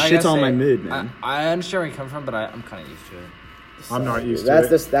really agree. I shits gotta on say, my mood, man. I understand where you come from, but I'm kind of used to it. I'm not used to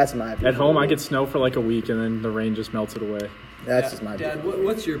That's it. that's my beef At home, of I the get week. snow for like a week, and then the rain just melts it away. That's just my beef. Dad,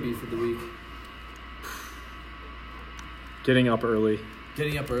 what's your beef of the week? Getting up early.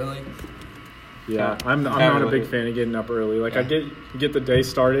 Getting up early. Yeah, Yeah, I'm can't not a relate. big fan of getting up early. Like I Yeah. get the day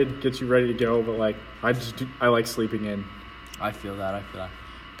started, get you ready to go, but like I like sleeping in. I feel that.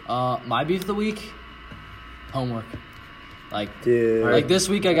 My beef of the week, homework. Like, Dude, like this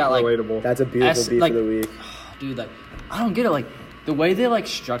week I got like, Relatable. that's a beautiful beef like- of the week. dude, like I don't get it. Like the way they like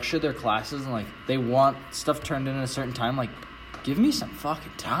structure their classes and like they want stuff turned in at a certain time. Like, give me some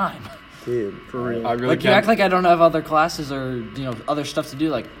fucking time. Dude, For real. I really Like you can't. act like I don't have other classes or other stuff to do.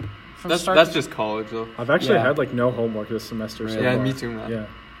 Like from that's start. that's to- just college though. I've actually Yeah. had like no homework this semester. So Yeah, far. me too, man. Yeah.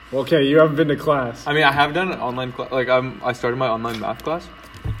 Well, okay, you haven't been to class. I mean, I have done an online class. Like I started my online math class,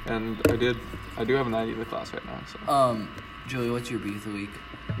 and I do have a 90 in the class right now. So Julie, what's your beef of the week?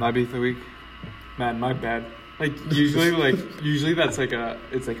 my beef of the week, man, my bed. Like usually that's like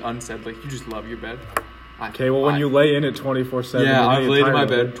it's like unsaid. Like you just love your bed. Okay, well when you lay in it 24/7. Yeah, I've laid in my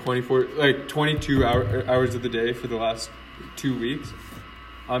tired. bed 22 hours of the day for the last 2 weeks.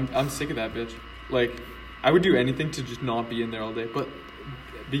 I'm sick of that bitch. Like, I would do anything to just not be in there all day, but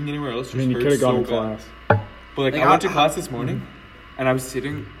being anywhere else just I mean, you could hurts have so gone to bad. class. But like, Like, I went to I- class this morning, and I was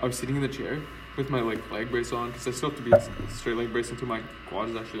sitting in the chair with my like leg brace on because I still have to be in straight leg brace until my quad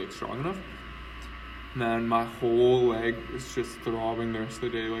is actually like strong enough. Man, my whole leg is just throbbing the rest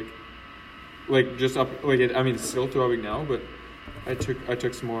of the day. Like just up. Like I mean, it's still throbbing now, but I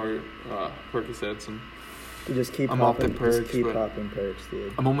took some more Percocets and you just keep I'm off the popping, perks, just keep but- popping perks,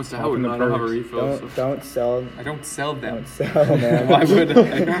 dude. I'm almost out. Popping And the I don't have a perks. refill. So Don't sell. I don't sell them. Don't sell, man. Why would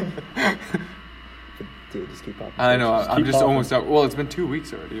I? Dude, just keep popping. I know. perks. I'm keep just popping. almost out. Well, it's been 2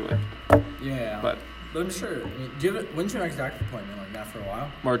 weeks already. Like, Yeah, but I'm sure. I mean, do you have when's your next doctor appointment? Like that for a while.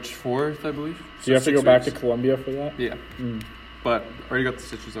 March 4th, I believe. Do you have to So go 6 back to weeks. Columbia for that? Yeah, Mm. but already got the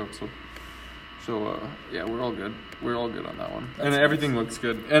stitches out, so yeah, we're all good. We're all good on that one, and everything looks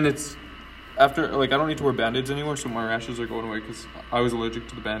good. And it's after like I don't need to wear band-aids anymore, so my rashes are going away because I was allergic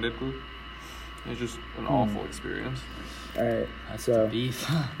to the band-aid glue. It's just an awful experience. All right. That's So, the beef.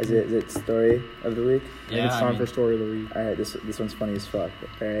 is it story of the week? I think it's time for story of the week. All right. This one's funny as fuck.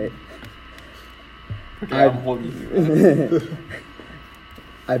 All right. Okay, I- I'm holding you.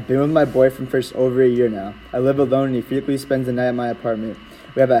 I've been with my boyfriend for just over a year now. I live alone and he frequently spends the night at my apartment.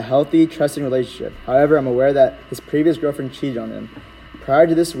 We have a healthy, trusting relationship. However, I'm aware that his previous girlfriend cheated on him. Prior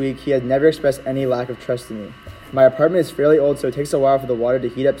to this week, he had never expressed any lack of trust in me. My apartment is fairly old, so it takes a while for the water to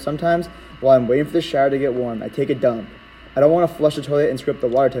heat up. Sometimes, while I'm waiting for the shower to get warm, I take a dump. I don't want to flush the toilet and screw up the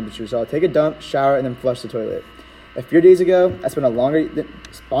water temperature, so I'll take a dump, shower, and then flush the toilet. A few days ago, I spent a longer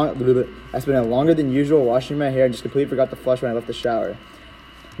than usual washing my hair and just completely forgot to flush when I left the shower.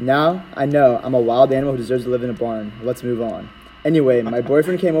 Now, I know I'm a wild animal who deserves to live in a barn. Let's move on. Anyway, my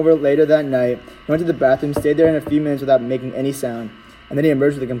boyfriend came over later that night. He went to the bathroom, stayed there in a few minutes without making any sound, and then he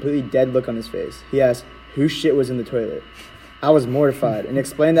emerged with a completely dead look on his face. He asked, whose shit was in the toilet? I was mortified and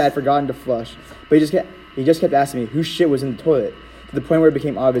explained that I'd forgotten to flush, but he just kept asking me whose shit was in the toilet, to the point where it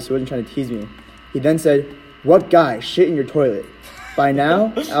became obvious he wasn't trying to tease me. He then said, what guy shit in your toilet? By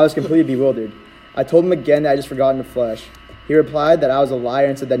now, I was completely bewildered. I told him again that I just forgotten to flush. He replied that I was a liar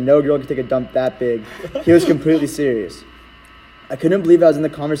and said that no girl could take a dump that big. He was completely serious. I couldn't believe I was in the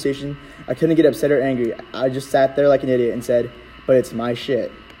conversation. I couldn't get upset or angry. I just sat there like an idiot and said, but it's my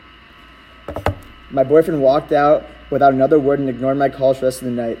shit. My boyfriend walked out without another word and ignored my calls for the rest of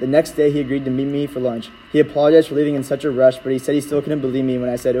the night. The next day, he agreed to meet me for lunch. He apologized for leaving in such a rush, but he said he still couldn't believe me when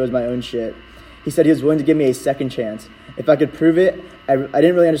I said it was my own shit. He said he was willing to give me a second chance. If I could prove it, I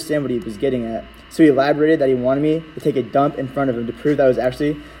didn't really understand what he was getting at. So he elaborated that he wanted me to take a dump in front of him to prove that it was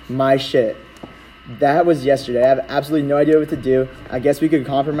actually my shit. That was yesterday. I have absolutely no idea what to do. I guess we could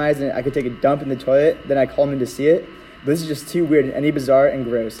compromise and I could take a dump in the toilet. Then I call him in to see it. But this is just too weird and any bizarre and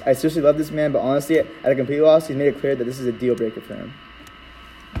gross. I seriously love this man, but honestly, at a complete loss, he's made it clear that this is a deal breaker for him.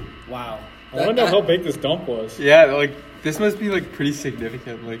 Wow. I want to know how big this dump was. Yeah, like this must be like pretty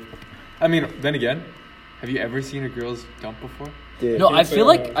significant. Like, I mean, then again, have you ever seen a girl's dump before? Dude. No, I think feel so.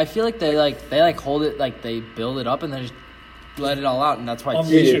 like they hold it, like they build it up and then just let it all out, and that's why it's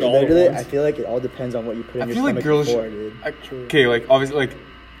Unleash Dude, it all at literally, once. I feel like it all depends on what you put in I your feel like stomach girls. before, dude. Okay, like obviously, like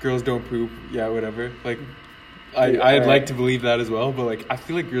girls don't poop. Yeah, whatever. Like, Dude, I'd alright. like to believe that as well, but like I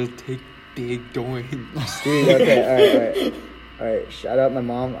feel like girls take big doings. Dude, okay, all right. Shout out my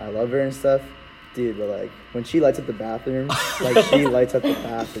mom. I love her and stuff. Dude, but like when she lights up the bathroom, like she lights up the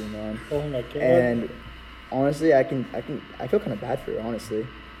bathroom, man. Oh my god. And honestly, I feel kind of bad for her, honestly.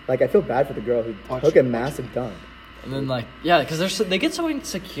 Like I feel bad for the girl who Watch took a it, watch massive dump. And then like, yeah, because they get so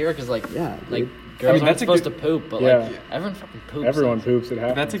insecure because like, Yeah, like dude. Girls aren't that's a supposed good- to poop, but Yeah. like everyone fucking poops. Everyone like, poops. It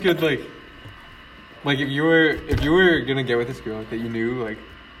happens. That's a good like if you were gonna get with this girl that you knew like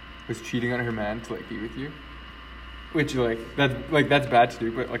was cheating on her man to like be with you, which that's bad to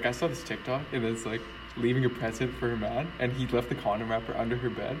do. But like I saw this TikTok and it's like leaving a present for her man, and he left the condom wrapper under her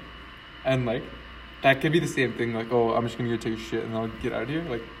bed, and like that could be the same thing. Like, oh, I'm just gonna go take a shit and I'll get out of here.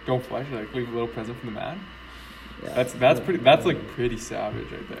 Like, don't flush. Like, leave a little present for the man. Yeah. That's like pretty savage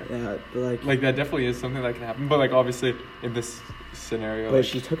right there. Yeah, but Like that definitely is something that can happen. But like obviously in this scenario, but like,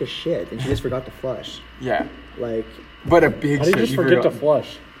 she took a shit and she just forgot to flush. yeah. Like, But a big How do you shit. just forget to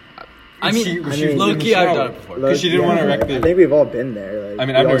flush? I mean, she was low in the key, I've shower. done it before. Because she didn't want to wreck the. I think we've all been there. Like, I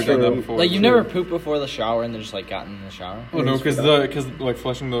mean, we I've all never done that sort of- before. Like you never pooped before the shower and then just like gotten in the shower. Oh no, because Just like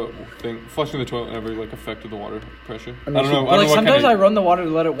flushing the toilet never like affected the water pressure. I mean, I don't know. But like what kind sometimes of- I run the water to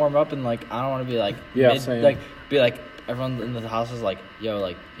let it warm up, and like I don't want to be like Yeah, same. like be like everyone in the house is like, yo,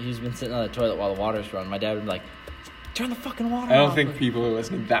 like he's been sitting on the toilet while the water's running. My dad would be like, turn the fucking water I don't off. think Like, people are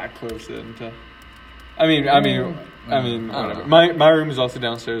listening that close in to. I mean, I don't whatever. know. My room is also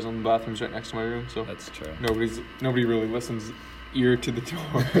downstairs, and the bathroom's right next to my room, so That's true. nobody really listens ear to the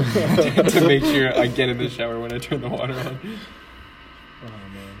door to make sure I get in the shower when I turn the water on. Oh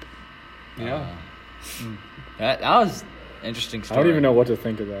man. Yeah. That was interesting I story. don't even know what to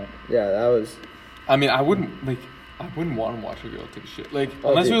think of that. Yeah, that was. I mean, I wouldn't want to watch a girl take a shit. Like, Oh,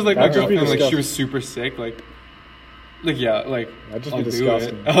 unless dude, it was like my that'd just be girlfriend, like she disgusting. was super sick, like yeah, like That'd just I'll be do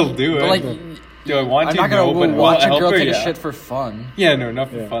disgusting. it. I'll do it. But like, do I want I'm to? not gonna No, but will watch I a help girl her? take a Yeah. shit for fun. Yeah, no, not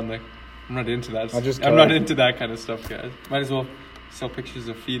for Yeah. fun. Like, I'm not into that. I'll just I'm go. not into that kind of stuff, guys. Might as well sell pictures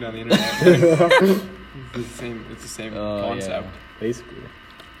of feet on the internet. It's the same. It's the same Oh, concept. Basically.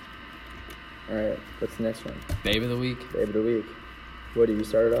 All right, what's the next one? Babe of the week. Babe of the week. What do you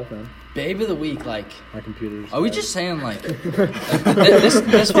start it off, man? Babe of the week. Like, My computer's. are we died. just saying like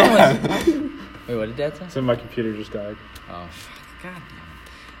this one was? Wait, what did Dad say? So my computer just died. Oh, fuck, god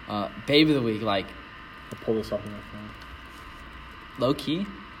damn it. Babe of the week, like I'll pull this off on my phone. low key.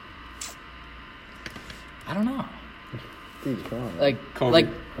 I don't know. Dude, come on. Man. Like, Kobe. like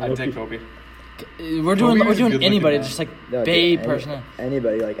I'd take Kobe. we're Kobe doing was a good anybody, looking just like No, dude, babe person.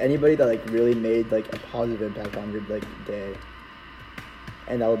 Anybody that like really made like a positive impact on your like day,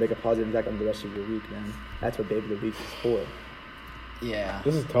 and that will make a positive impact on the rest of your week, man. That's what Babe of the Week is for. Yeah.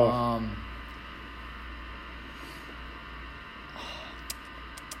 This is tough.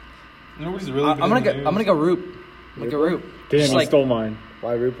 Nobody's really. I'm gonna go Roop. I'm gonna go Roop. Damn, Just you like stole mine.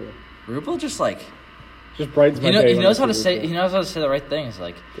 Why Rupert? Rupel, just like Just brightens my day. he when knows I how to see say Rupel. he knows how to say the right things.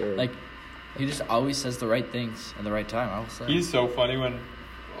 Dude. Like he just always says the right things at the right time. I will say. He's so funny when.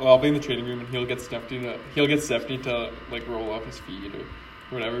 Well, I'll be in the training room and he'll get Stephanie to like roll off his feet or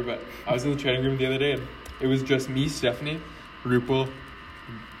whatever. But I was in the training room the other day and it was just me, Stephanie, Rupel,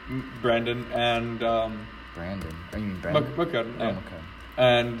 Brandon, and Brandon. Or you mean Brandon? McCudden, Oh, yeah. okay.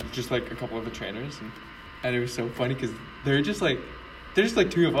 And just like a couple of the trainers, and it was so funny because they're just like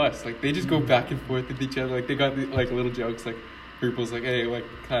two of us. Like they just go back and forth with each other. Like they got like little jokes. Like Rupel's like, hey, like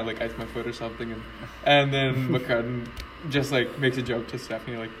kind of like ice my foot or something, and then McCudden just like makes a joke to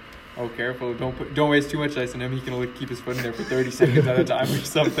Stephanie like, oh, careful, don't waste too much ice on him. He can only keep his foot in there for 30 seconds at a time or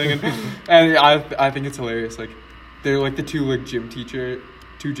something. And I think it's hilarious. Like they're like the two gym teachers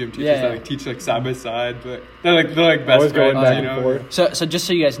Yeah. that like teach like side by side. But they're like best Always going friends, back you and know. forth. So just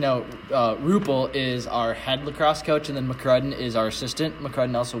so you guys know, Rupel is our head lacrosse coach, and then McCrudden is our assistant.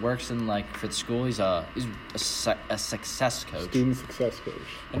 McCrudden also works in for the school. He's a success coach, Student success coach.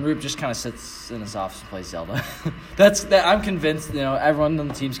 and Rup just kind of sits in his office and plays Zelda. That I'm convinced. You know, everyone on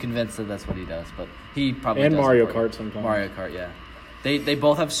the team's convinced that that's what he does, but he probably And does it Mario for- Kart sometimes. Mario Kart, yeah. They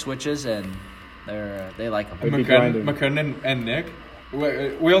both have Switches, and they like them. I'd be grinding. McCurtain and Nick.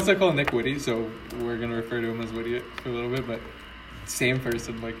 We also call Nick Woody, so we're gonna refer to him as Woody for a little bit, but same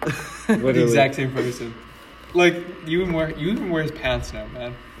person, like the Literally. exact same person. Like you even wear his pants now,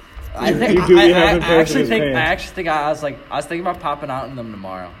 man. I think You do I have him posting his pants. I actually think I was thinking about popping out in them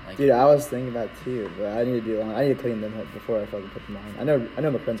tomorrow. Like, Dude, I was thinking about it too, but I need to clean them up before I fucking put them on. I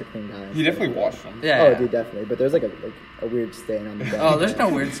know my friend's a clean guy. He definitely washed them. yeah. Oh, dude, definitely. But there's like a weird stain on the back. Oh, there's no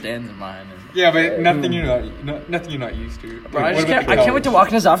weird stands in mine. Yeah, but nothing you're not used to. Bro, I What about the can't wait to college? walk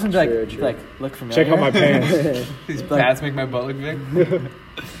in his office and be True, like, true. like look familiar. Check out my pants. These pants make my butt look big.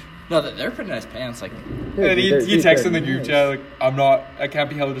 No, they're pretty nice pants. Like, And he Dude, texts in the group chat like, I can't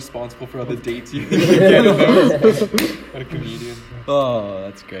be held responsible for all the dates you get in those. What a comedian. oh,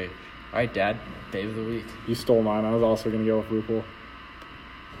 that's great. All right, Dad, babe of the week. You stole mine. I was also going to go with Rupel.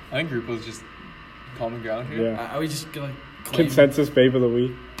 I think group was just common ground here. Yeah. Are we just gonna claim? Consensus babe of the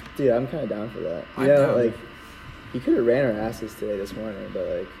week. Dude, I'm kind of down for that. You I'm know, down. like He could have ran our asses today this morning, but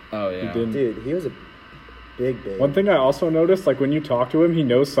like, Oh yeah. He didn't. dude, he was a big babe. One thing I also noticed, like when you talk to him, he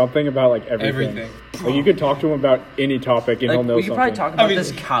knows something about like everything. Like you could talk to him about any topic and Like, he'll know we could something. probably talk about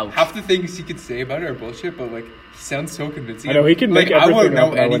this couch. Half the things he could say about it are bullshit, but like he sounds so convincing. I know, he can like make I won't everything up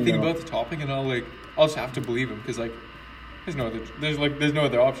know and I wouldn't anything know. about the topic, and I'll just have to believe him because like there's no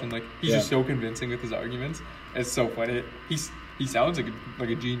other option. Like he's just so convincing with his arguments. It's so funny. He sounds like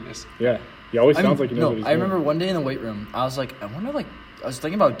a genius. Yeah, he always sounds like he knows what he's I doing. remember one day in the weight room, I was like, I wonder, like, I was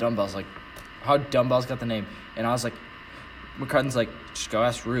thinking about dumbbells, like, how dumbbells got the name. And I was like, McCutcheon's like, just go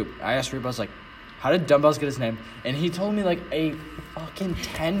ask Roop. I asked Roop, I was like, how did dumbbells get his name? And he told me, like, a fucking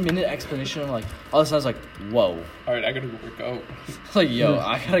 10-minute explanation. I'm like, all of a sudden, I was like, whoa. All right, I gotta go work out. I was like, yo,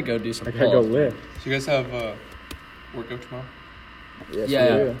 I gotta go do some I gotta go pull-ups. live. So you guys have workout tomorrow? Yes, Yeah, we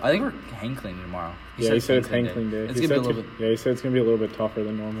yeah. do. I think we're hang cleaning tomorrow. Yeah, he said it's hang clean day. It's He gonna said be a little bit. Yeah, he said it's gonna be a little bit tougher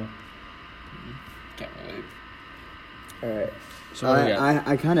than normal. Can't relate. All right. So what do we got?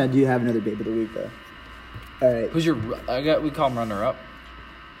 I kind of do have another babe of the week though. All right, Who's your? We call him runner up.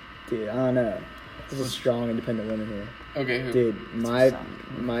 dude. I don't know. This is a strong, independent woman here. Okay, who? Dude, my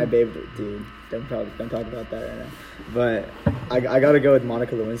babe, dude. Don't talk about that right now. But I gotta go with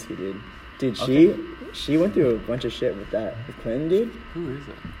Monica Lewinsky, dude. Dude, she went through a bunch of shit with Clinton, dude. Who is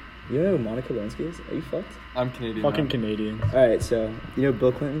that? You know who Monica Lewinsky is? Are you fucked? I'm Canadian. Fucking now. Canadians. All right, so you know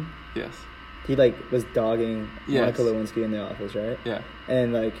Bill Clinton? Yes. He like was dogging Yes. Monica Lewinsky in the office, right? Yeah.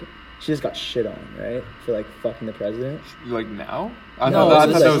 And like she just got shit on, right, for like fucking the president. Like now? I No, thought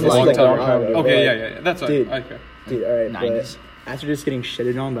it's that like- was a it's long like time a ago. while ago, Okay, but, yeah. That's dude. right. Okay. Dude, all right, 90s. but after just getting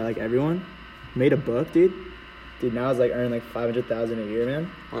shitted on by like everyone, made a book, dude. Dude, now it's like earning like $500,000 a year,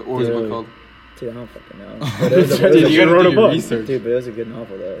 man. What was the book Really? called? Dude, I don't fucking know. But it was a, Dude, you gotta wrote do a your book. research. dude, but it was a good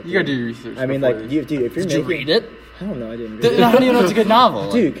novel though. You gotta do your research. I mean, before like, this. dude, if you're Did you making, read it? hell no, I didn't read How it. do you know it's a good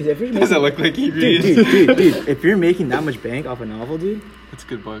novel? Dude, because if you're Does it making, look like he dude, reads? dude, if you're making that much bank off a novel, dude, That's a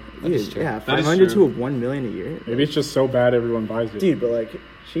good book. is dude, true. yeah, That is 500 to true. 1 million a year. Maybe it's just so bad everyone buys it. Dude, but like,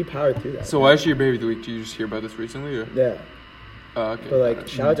 she powered through that. So why is she your baby of the week? Did you just hear about this recently? Or? Yeah, Okay. but like,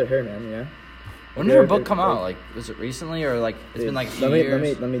 shout out to her, man. Yeah. When did her book come out? Like, was it recently or like it's been like a few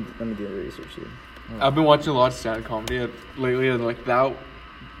years? Let me do the research, dude. I've been watching a lot of stand-up comedy lately, and like that,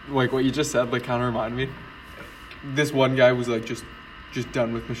 like what you just said, like kind of reminded me. This one guy was like just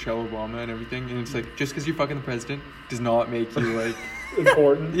done with Michelle Obama and everything, and it's like just because you're fucking the president does not make you like.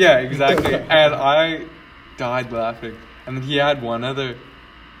 Important. Yeah, exactly. And I died laughing. And then he had one other,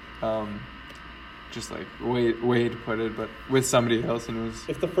 just like way to put it, but with somebody else, and it was.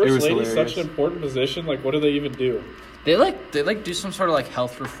 If the it first was lady's hilarious. such an important position, like what do they even do? They do some sort of like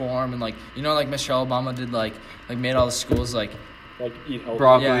health reform and like like Michelle Obama did like made all the schools like Like eat healthy.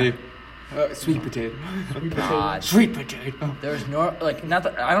 Broccoli, sweet potato, God. sweet potato. There's no like not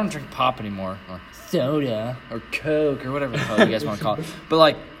that I don't drink pop anymore or soda or Coke or whatever the hell you guys want to call it. But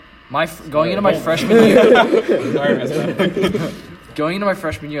like going into my freshman year, going into my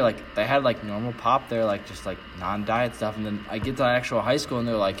freshman year, like they had like normal pop there, like just like non-diet stuff, and then I get to actual high school and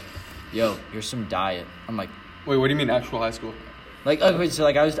they're like, "Yo, here's some diet." I'm like, Wait, what do you mean actual high school? like okay, so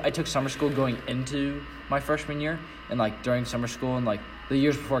like I took summer school going into my freshman year, and like during summer school and like the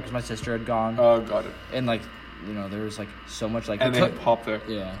years before because my sister had gone, Oh, got it. and like there was like so much like And we then took- pop there.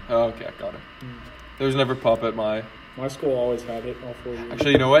 yeah. Oh, okay, I got it. There was never pop at my. My school always had it all 4 years.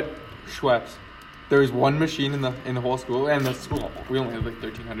 Actually, you know what? Schweppes. There was one machine in the whole school, and the school we only had like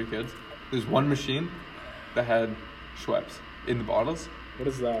 1,300 kids. There's one machine that had Schweppes in the bottles. What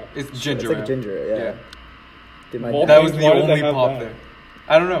is that? It's ginger It's like ale. ginger, ale, yeah. Yeah. Dude, my Well, That was the Why did they only have pop that? there.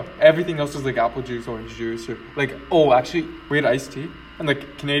 I don't know. Everything else was like apple juice, orange juice, or like actually we had iced tea, and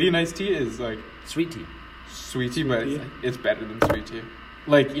like Canadian iced tea is like Sweet tea. sweet tea, but tea? it's better than sweet tea.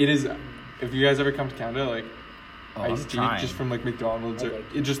 Like it is. If you guys ever come to Canada, like Oh, I'm iced tea trying. just from like McDonald's I or like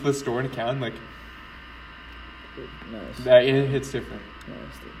it just the store in a can, like nice. that it hits different. Nice,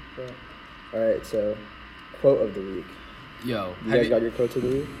 dude. All right, so quote of the week. Yo, You guys got your quotes of the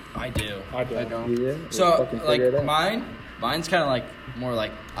week? I do. I don't. I don't. You did? Well, So fucking like figure it out. mine's kind of like more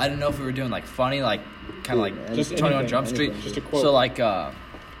like I don't know if we were doing like funny like kind of Dude, like man, Just 21 anything, Jump Street. anything. Just a quote. So like I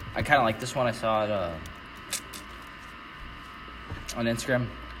kind of like this one I saw it on Instagram.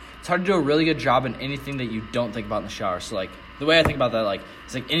 It's hard to do a really good job in anything that you don't think about in the shower. So like the way I think about that like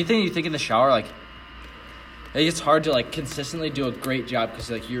it's like anything you think in the shower like I think it's hard to like consistently do a great job because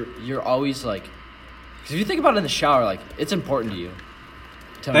like you're always like because if you think about it in the shower like it's important to you.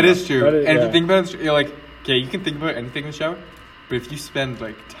 Tell me That about is it. true. That is- and if yeah. you think about it, you're like, okay, you can think about anything in the shower, but if you spend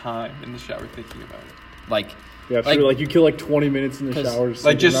like time in the shower thinking about it, Like Yeah, true. Like you kill like 20 minutes in the 'Cause- shower.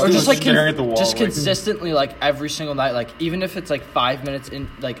 Like, just- Or just like staring at the wall, just like- consistently like every single night, like even if it's like 5 minutes in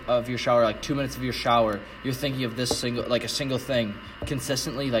like of your shower, like 2 minutes of your shower, you're thinking of this single like a single thing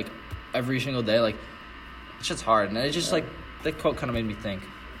consistently like every single day. Like it's just hard, and it just like that quote kind of made me think.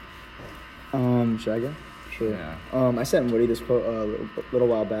 Should I go? Sure. Yeah. I sent Woody this quote a little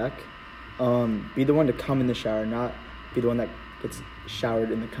while back. Be the one to come in the shower, not be the one that gets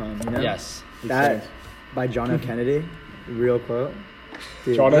showered in the cum. You know? Yes. That by John F. Kennedy, real quote.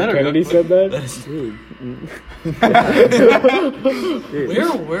 Dude, John Is F. that a Kennedy real said that. dude.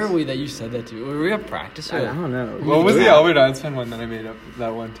 Where were we that you said that to? Were we at practice? I Or? don't know. What was the Albert Einstein one that I made up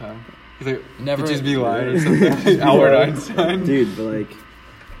that one time? He's like, Never- bitches be lying or something. Albert Einstein. Dude, but like,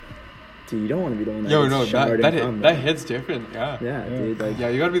 dude, you don't want to be the one that Yo, gets no, showered that in cum, that though. hits different. Yeah. Yeah, dude, like, Yeah,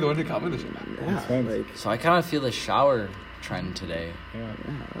 you gotta be the one to come in the shower. yeah, Makes sense. like, So I kind of feel the shower trend today. Yeah,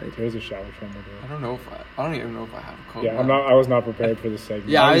 yeah, like, there's a shower trend today. I don't know if I don't even know if I have a code. Yeah, I was not prepared for this segment.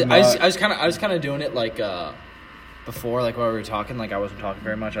 Yeah, I was I was kind of doing it like before, like while we were talking. Like I wasn't talking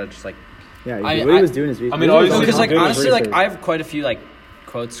very much. I just like yeah. I- What he I- was doing is, I mean, always- because like Doing his honestly, like research. I have quite a few like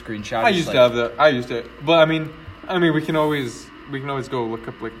quotes screenshots. I used to have that. I used to, but I mean, we can always go look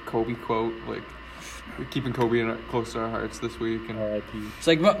up like a Kobe quote. Like we're keeping Kobe close to our hearts this week. And R.I.P. It's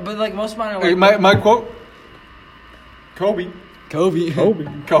like, but like most of mine are Hey, like my quote, Kobe, Kobe.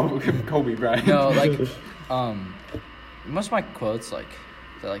 Kobe Bryant. No, like most of my quotes like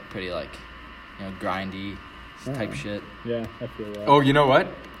they're like pretty like grindy type shit. Yeah, I feel that. Oh, you know what?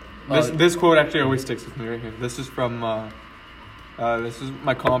 Oh. This quote actually always sticks with me right here. This is from this is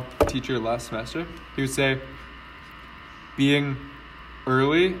my comp teacher last semester. He would say, "Being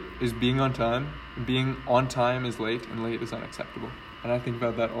early is being on time. Being on time is late, and late is unacceptable." And I think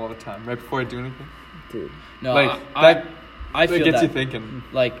about that all the time. Right before I do anything, dude. No, like I feel that gets that. you thinking.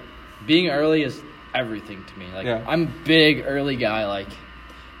 Like being early is everything to me. Like Yeah. I'm a big early guy.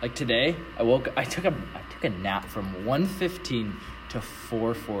 Like today, I took a nap from 1:15 to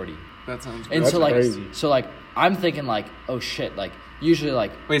 4:40. That sounds. And That's so like crazy. I'm thinking like, oh shit, like usually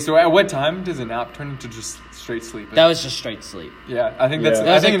like Wait, so at what time does a nap turn into just straight sleep? that was just straight sleep. Yeah, I think that's. Yeah.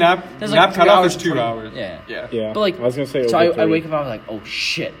 That I was think like- a nap that was like 3 cutoff hours is 2 and 20 hours. Yeah. Yeah. Yeah, But like I was gonna say. so over I 3. wake up and I was like, oh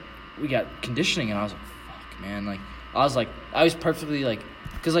shit, we got conditioning, and I was like, fuck man, like I was perfectly like,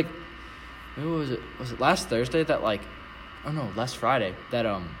 cause like, what was it last Thursday that like, oh no, last Friday that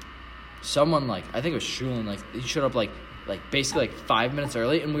someone like I think it was Shulin, like he showed up like basically like 5 minutes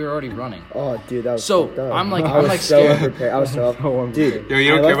early and we were already running. Oh, dude, that was So, fucked up. I'm like- I I'm was like so scared. unprepared. I was so dude. Yo,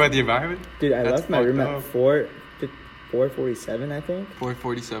 you I don't care left- about the environment? Dude, I That's left my room fucked at up. 4:47, I think.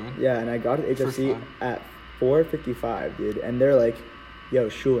 4:47. Yeah, and I got to First HFC time. at 4:55, dude. And they're like, "Yo,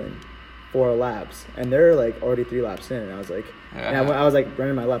 Shulin, 4 laps," and they're like already 3 laps in. And I was like, and Yeah. I was like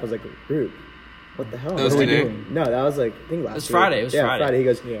running my lap. I was like, "Group, what the hell?" That was What are we today? doing?" No, that was like I think last. was year. Friday, it was yeah, Friday. He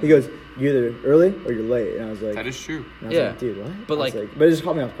goes, Yeah. "You're either early or you're late," and I was like, That is true. and I was Yeah. like, dude, what? But, I was like- but it just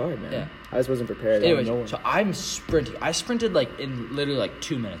caught me off guard, man. Yeah. I just wasn't prepared. I don't know. Anyways, so I'm sprinting. I sprinted like in literally like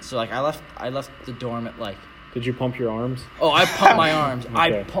 2 minutes. So like I left the dorm at like. Did you pump your arms? Oh, I pumped my arms. I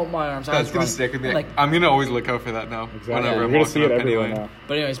Okay. pumped my arms. I That's was gonna running. stick with me. Like, I'm gonna always look out for that now. Exactly. Whenever You're I'm gonna walking see it up Penny everywhere Lane. now.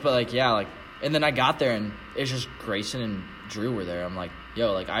 but anyways, but like yeah, like and then I got there and it's just Grayson and Drew were there. I'm like,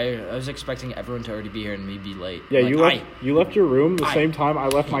 yo, like I was expecting everyone to already be here and me be late. Yeah, Like, you left your room the I- same time I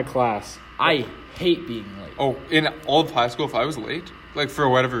left my class. I hate being late. Oh, in all of high school, if I was late, like for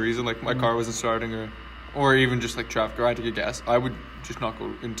whatever reason, like my car wasn't starting or even just like traffic or I had to get gas, I would just not go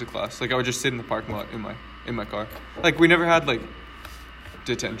into class. Like I would just sit in the parking lot in my car. Like we never had like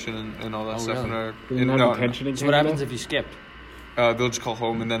detention and all that Oh, stuff in really? our. Didn't have no, detention in So what Canada? happens if you skipped? they'll just call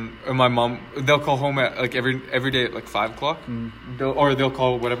home and then my mom they'll call home at like every day at like 5:00. They'll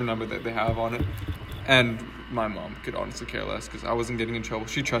call whatever number that they have on it, and my mom could honestly care less because I wasn't getting in trouble.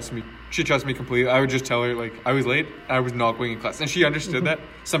 She trusts me completely. I would just tell her like I was late, I was not going in class, and she understood that.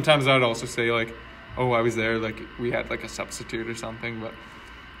 Sometimes I would also say like, oh, I was there, like we had like a substitute or something, but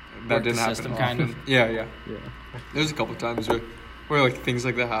that Work the didn't happen system, often. kind of. Yeah. Yeah. There was a couple times where like things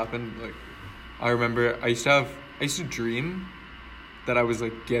like that happened. Like I remember I used to dream that I was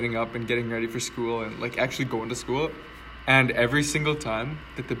like getting up and getting ready for school and like actually going to school, and every single time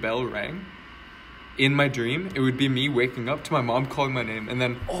that the bell rang in my dream, it would be me waking up to my mom calling my name, and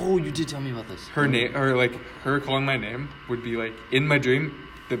then Oh, you did tell me about this. her name or like her calling my name would be like in my dream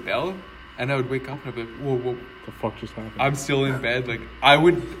the bell, and I would wake up and I'd be like, whoa, The fuck just happened? I'm still in bed. Like I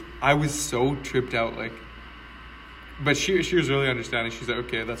was so tripped out, like. But she was really understanding. She's like,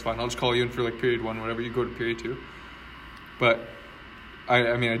 okay, that's fine. I'll just call you in for like period 1, whatever. You go to period 2. But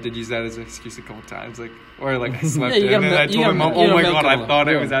I mean, I did use that as an excuse a couple times, like, or like I slept Yeah, you in, gotta and I you told my gotta- mom, you oh my gotta god, milk I it thought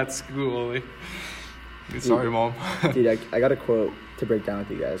I yeah. was at school. Like, Sorry, Mom. Dude, I got a quote to break down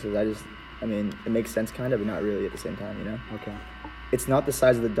with you guys because I mean, it makes sense kind of, but not really at the same time, you know? Okay. It's not the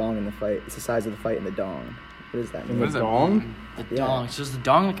size of the dong in the fight, it's the size of the fight in the dong. What does that In mean? the What does that dong? mean? The Yeah. dong. So is the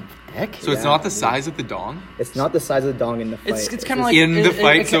dong like a dick? So it's Yeah, not the dude. size of the dong? It's not the size of the dong in the fight. It's kinda just- like- In the it-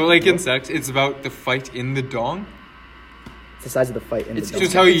 fight, it- so like in sex, it's about the fight in the dong? It's the size of the fight in It's the So dong.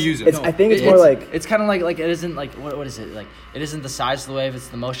 it's how you use it. It's, I think it's more like it's kind of like it isn't like what is it like? It isn't the size of the wave. It's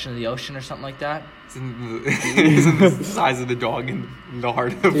the motion of the ocean or something like that. Isn't the size of the dog in the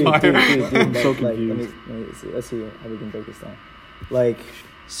heart of the dude, fire? dude, so like, let confused. let's see how we can break this down. Like,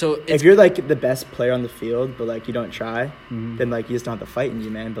 So if it's you're like the best player on the field, but like you don't try, Mhm. then like you just don't have the fight in you,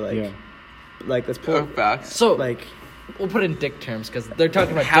 man. But like, Yeah. like let's pull Oh, facts. so like we'll put it in dick terms because they're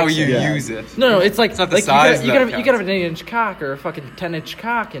talking about How dicks you here. Yeah. use it. No, it's like It's not the like size you that gotta have counts. an 8-inch cock or a fucking 10-inch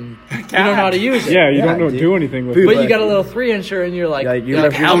cock, and you don't know how to use it. Yeah, you Yeah, don't know dude. do anything with Dude, it. But you got a little 3-incher, and you're like, Yeah, you're you're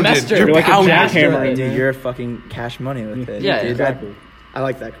like like Al pounded. Mester. You're like a Pounded. jackhammer. dude, man. you're fucking cash money with it. Yeah, dude, exactly. I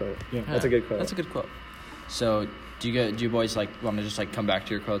like that quote. Yeah. That's a good quote. That's a good quote. So do you boys like want to just like come back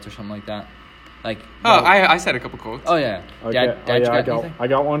to your quotes or something like that? Like I said a couple quotes. oh yeah, Okay. Dad, Oh, you yeah, got anything? I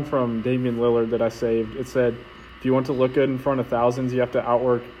got one from Damian Lillard that I saved. It said, if you want to look good in front of thousands, you have to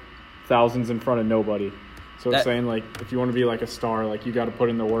outwork thousands in front of nobody. So That- it's saying, like, if you want to be like a star, like, you got to put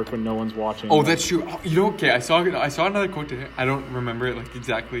in the work when no one's watching. Oh, Like, that's true. Oh, you know, okay, I saw another quote today. I don't remember it like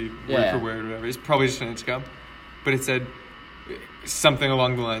exactly word Yeah. for word or whatever. It's probably just an Instagram, but it said something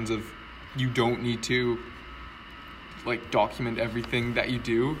along the lines of, "You don't need to like document everything that you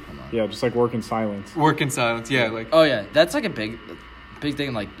do. Yeah, just like work in silence. Work in silence." Yeah, like Oh yeah, that's like a big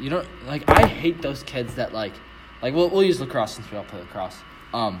thing. Like you don't like I hate those kids that like we'll use lacrosse since we all play lacrosse.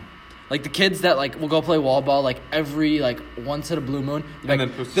 Like the kids that like will go play wall ball like every like once in a blue moon. Like, then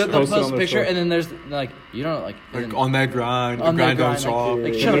post- they'll post it post on a their picture story. and then there's like you don't like on that grind, On that grind don't grind, stop.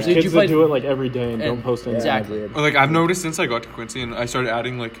 like Yeah. shut up, There's dude. You kids that played do it like every day and and- don't post anything. Exactly. dude. Or, like I've noticed since I got to Quincy and I started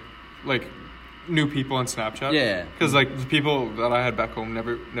adding like new people on Snapchat. Yeah. Because like the people that I had back home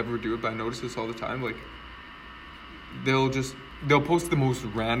never do it, but I notice this all the time. Like they'll post the most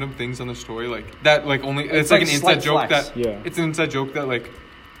random things on the story, like that. Like only it's like like an slight inside joke flex. that Yeah. it's an inside joke that like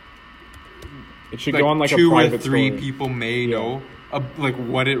It should like go on like a 2 or private 3 story. people may Yeah. know like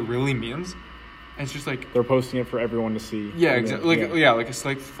what it really means. And it's just like They're posting it for everyone to see. yeah, And exactly. then- Like yeah, like a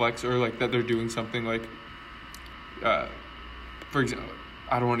slight flex or like that they're doing something like, for example,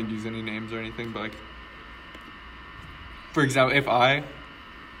 I don't want to use any names or anything, but like, for example, if I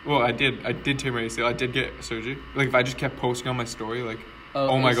did tear my ACL, I did get surgery. Like if I just kept posting on my story, like,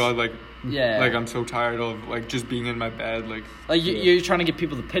 oh my it's- god, like, yeah, like I'm so tired of like just being in my bed, like. like you're trying to get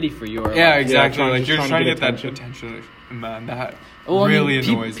people to pity for you or Yeah, like, exactly. trying- like just you're trying trying to to get get that attention. Man, that Well, I mean, really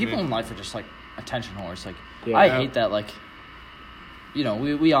annoys people me. in life are just like attention whores. Like Yeah. I hate that. Like you know,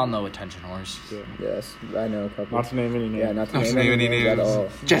 we all know attention whores. Yeah. Yes, I know a couple. Not to name any names. Yeah, not to Not to name name any names at all.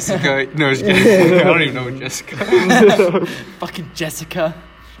 names. Jessica. No, just kidding. I don't even know Jessica. Fucking Jessica.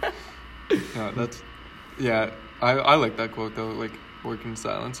 No, that's yeah. I like that quote though. Like work in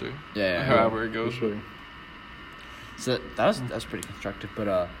silence or Yeah. however it For goes. sure. So that was pretty constructive.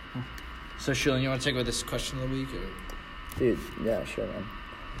 But so Shilin, you want to take away this question of the week? Or? Dude, yeah, sure, man.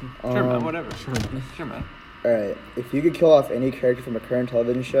 Sure, man. Whatever. Sure, man. All right, if you could kill off any character from a current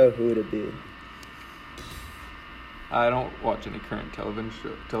television show, who would it be? I don't watch any current television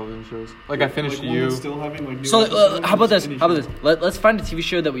shows. Like I finished You. Still having like new So episodes, how about this? any How about show. this? Let's find a TV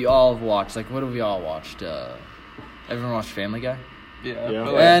show that we all have watched. Like what have we all watched? Everyone watched Family Guy. Yeah. Yeah.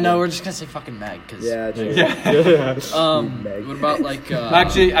 but, like, No, we're just gonna say fucking Meg. Cause, Yeah, true. Yeah. Meg. What about like?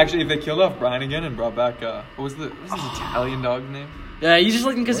 Actually, if they killed off Brian again and brought back what was his Italian dog's name? Yeah, you just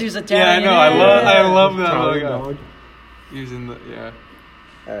looking because he was Yeah, I Italian. know. I love that Italian little guy. dog. He was in the yeah.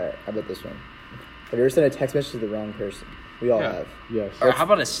 All right, how about this one? Have you ever sent a text message to the wrong person? We all Yeah. have. Yes. Or how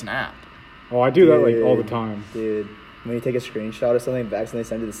about a snap? Oh, I do that like all the Dude, time. Dude, when you take a screenshot of something, but accidentally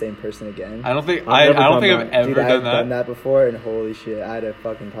send it to the same person again. I don't think I've never I've done that. ever Dude, done I've that. done that before, and holy shit, I had to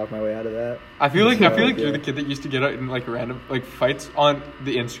fucking talk my way out of that. I feel like Yeah. you're the kid that used to get out in like random like fights on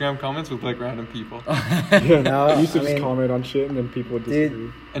the Instagram comments with like random people, Yeah. No, I used to I just mean- comment on shit and then people would Dude.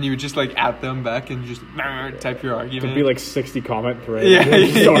 disagree. and you would just like at them back and just type your argument. There'd be like 60 comment threads. Yeah,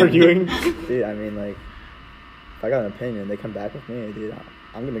 and just yeah. arguing. Dude, I mean, like, if I got an opinion, they come back with me, dude,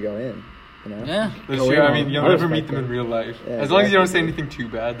 I'm gonna go in, you know? Yeah. That's Go true. in I on mean, it. you'll I never respect meet them in that. real life. Yeah, As long as you don't say exactly. anything too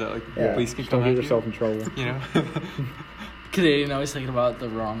bad that like the Yeah. police can Just come don't at get yourself in trouble. you. You know. Canadian always thinking about the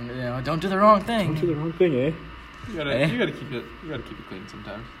wrong. You know, don't do the wrong Don't do thing. the wrong thing, eh? you gotta keep it clean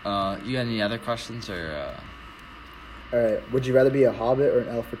sometimes. You got any other questions or? All right. Would you rather be a hobbit or an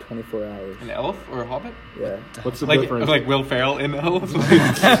elf for 24 hours? An elf or a hobbit? Yeah. What's the Like difference? like Will Ferrell in Elf.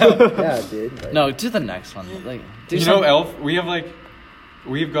 Yeah, dude. Like, No, do the next one. Like, do You know some- Elf?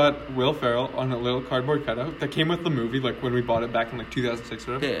 We've got Will Ferrell on a little cardboard cutout that came with the movie, like when we bought it back in like 2006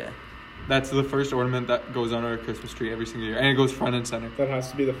 or whatever. Yeah. That's the first ornament that goes on our Christmas tree every single year, and it goes front and center. That has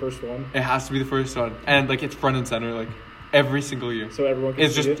to be the first one, It has to be the first one, and like it's front and center like every single year. so everyone can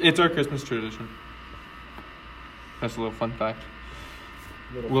It's see just it. it's our Christmas tradition. That's a little fun fact.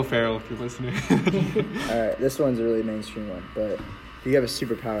 Will Ferrell, if you're listening. all right. This one's a really mainstream one, but if you have a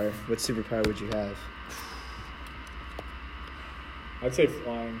superpower, what superpower would you have? I'd say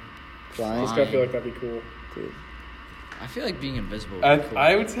flying. Flying? Just gotta feel like that'd be cool. Dude. I feel like being invisible would be cool.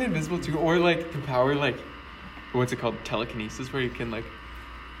 I would say invisible too, or like the power like what's it called, telekinesis, where you can like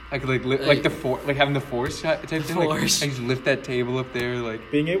I could like the like having the force type thing. Like, Force. I just lift that table up there,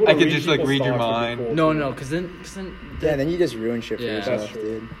 like Being able to I could read just like people's read your thoughts would be mind. cool, No, too. no, because then Yeah, then you just ruin shit for Yeah. yourself, That's true.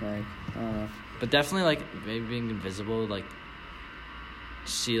 dude. Like, I don't know. But definitely, like, maybe being invisible, like,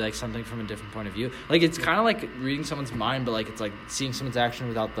 see, like, something from a different point of view. Like, it's kind of like reading someone's mind, but, like, it's like seeing someone's action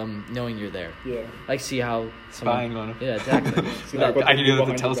without them knowing you're there. Yeah. Like, see how Spying on it. Yeah, exactly. See, like, what I they can do do that with behind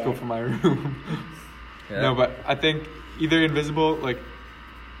the your telescope back. from my room. Yeah. No, but I think either invisible, like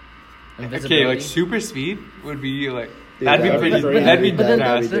okay, Invisibility. like super speed would be like Dude, that'd be that'd be pretty. great. That'd be But then,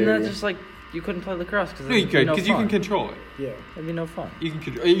 That'd be then dirty. that's just like you couldn't play lacrosse because no, you could because you can control it. Yeah. It'd be no fun. You can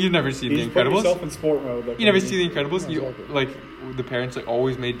control. You never see You The just put yourself Incredibles. in sport mode. Like You never when see The Incredibles. You Exactly. like the parents like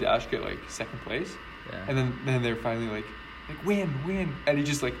always made Dash get like second place, Yeah. and then they're finally like win, and he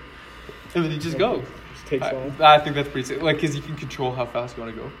just like, and then he just goes. Just takes off. I think that's pretty sick. Like because you can control how fast you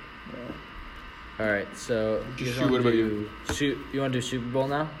want to go. All right, so Just guys shoot, wanna what about do You want to do Super Bowl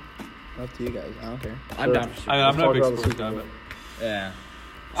now? Up to you guys. I don't care. I'm Sure. down for Super I'm Let's not a talk big about the sports Super guy, Bowl. but Yeah.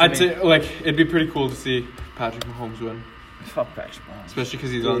 I'd say like it'd be pretty cool to see Patrick Mahomes win, Fuck Patrick Mahomes. especially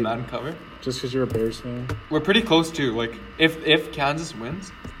because he's on the Madden cover. Just because you're a Bears fan. We're pretty close to like if Kansas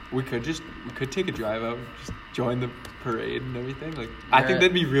wins, we could take a drive out, just join the parade and everything. Like I think Yeah.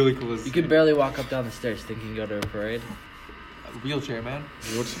 that'd be really cool. To You could barely walk up down the stairs thinking go to a parade. wheelchair, man.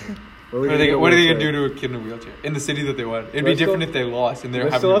 What What are they gonna do to a kid in a wheelchair in the city that they won? It'd be They different still- if they lost and they're They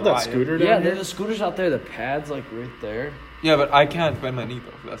having still a have that riot. scooter Yeah, down there's here? the scooters out there. The pads like right there. Yeah, but I can't bend my knee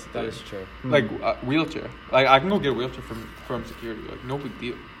though. That's the That thing. is true. Like wheelchair. Like I can go get a wheelchair from security. Like no big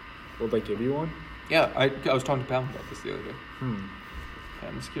deal. Will they give you one? Yeah, I was talking to Pam about this the other day. Hmm.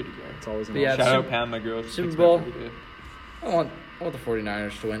 Pam, the security guard. It's always an But yeah, option. Shout out Super- Pam, my girl. She Super picks me Bowl. up every day. I want the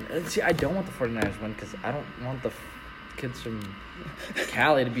 49ers to win. And see, I don't want the 49ers to win because I don't want the kids from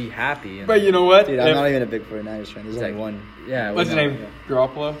Cali to be happy. And, But you know what? Dude, I'm If- not even a big 49ers fan. There's only Exactly. one. yeah, What's his we- name?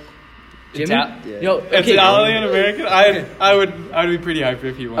 Garoppolo. Jimmy? Yeah. Yo, okay. Italian American. I would be pretty hyped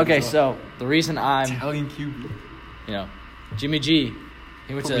if he won. Okay, as well. so the reason I'm, Italian QB. you know, Jimmy G,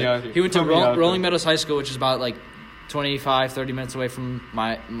 he went Put me out to here. he went to Put me out Rolling there. Meadows High School, which is about like 25-30 minutes away from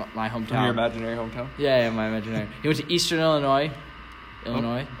my hometown. From your imaginary hometown. Yeah, my imaginary. He went to Eastern Illinois, Oh, and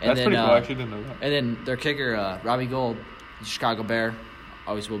that's then pretty cool. I actually didn't know that. and then their kicker Robbie Gold, Chicago Bear,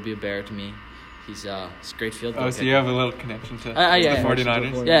 always will be a Bear to me. He's a great field goal Oh, so kicker. you have a little connection to yeah. the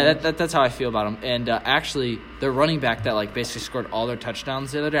 49ers? Yeah, that's how I feel about him. And actually, their running back that like basically scored all their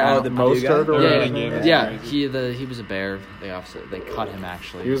touchdowns the other day. I Oh, don't- the Most blue hurt guy? or yeah, running game. yeah, he was a Bear. They cut him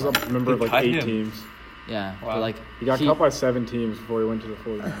actually. He was a member of They like cut 8 him. teams. Yeah, Wow. but like He got cut by 7 teams before he went to the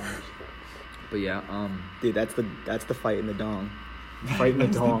 49ers. But yeah, Dude, that's the fight in the dong. Fighting the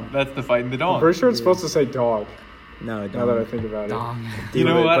dog. That's the fight in the I'm dawn. pretty sure it's supposed to say dog. No, Now that I dong. think about it. dong. You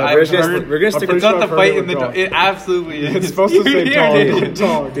know what? But I've we're just heard- we're gonna I'm stick pretty with It's not sure the I've heard fight it in the with dawn. dog. It absolutely is. It's supposed to say dog.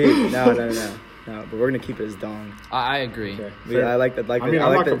 Dog. Dude, no. But we're gonna keep it as dong. I agree. Okay. I like that. Like I mean, I I'm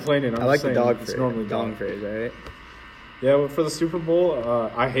like not the, complaining. I'm I like just the saying dog it's phrase. normally Dong dog. phrase, alright? Yeah, but for the Super Bowl,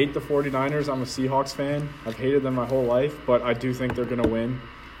 I hate the 49ers. I'm a Seahawks fan. I've hated them my whole life, but I do think they're going to win.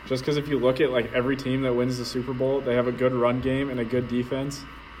 Just because if you look at like every team that wins the Super Bowl, they have a good run game and a good defense.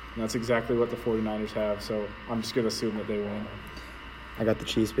 And that's exactly what the 49ers have. So I'm just going to assume that they win. I got the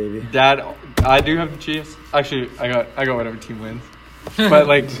Chiefs, baby. Dad, I do have the Chiefs. Actually, I got whatever team wins. But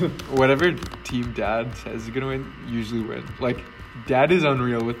like whatever team Dad says is gonna win, usually win. Like Dad is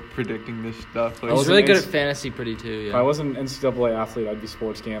unreal with predicting this stuff. Like, He's was really an good at ins- fantasy, pretty too. If I Yeah. wasn't an NCAA athlete, I'd be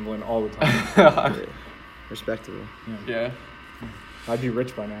sports gambling all the time. Yeah. Respectable. yeah. I'd be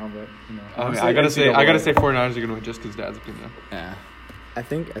rich by now, but you know. I, mean, I'd I gotta say NCAA. 49ers are gonna win just because Dad's opinion. Yeah. I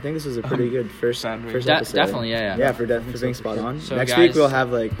think this was a pretty good first Sandwich. episode. Definitely, yeah. Yeah, for being spot on. So Next guys- week we'll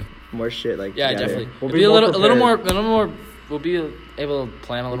have like more shit like Yeah, together. definitely. We'll We'll be be a more little more. prepared. We'll be able to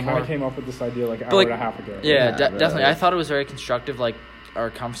plan a We little kind more. of came up with this idea like an But, hour like, and a half ago. Yeah, Yeah, definitely. right. I thought it was very constructive. Like our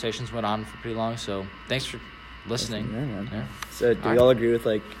conversations went on for pretty long. So thanks for listening. Yeah, man. Yeah. So, do we all agree with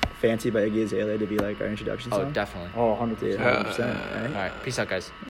like "Fancy" by Iggy Azalea to be like our introduction Oh, song? definitely. Oh, 100%. Dude, 100%. All right. Peace out, guys.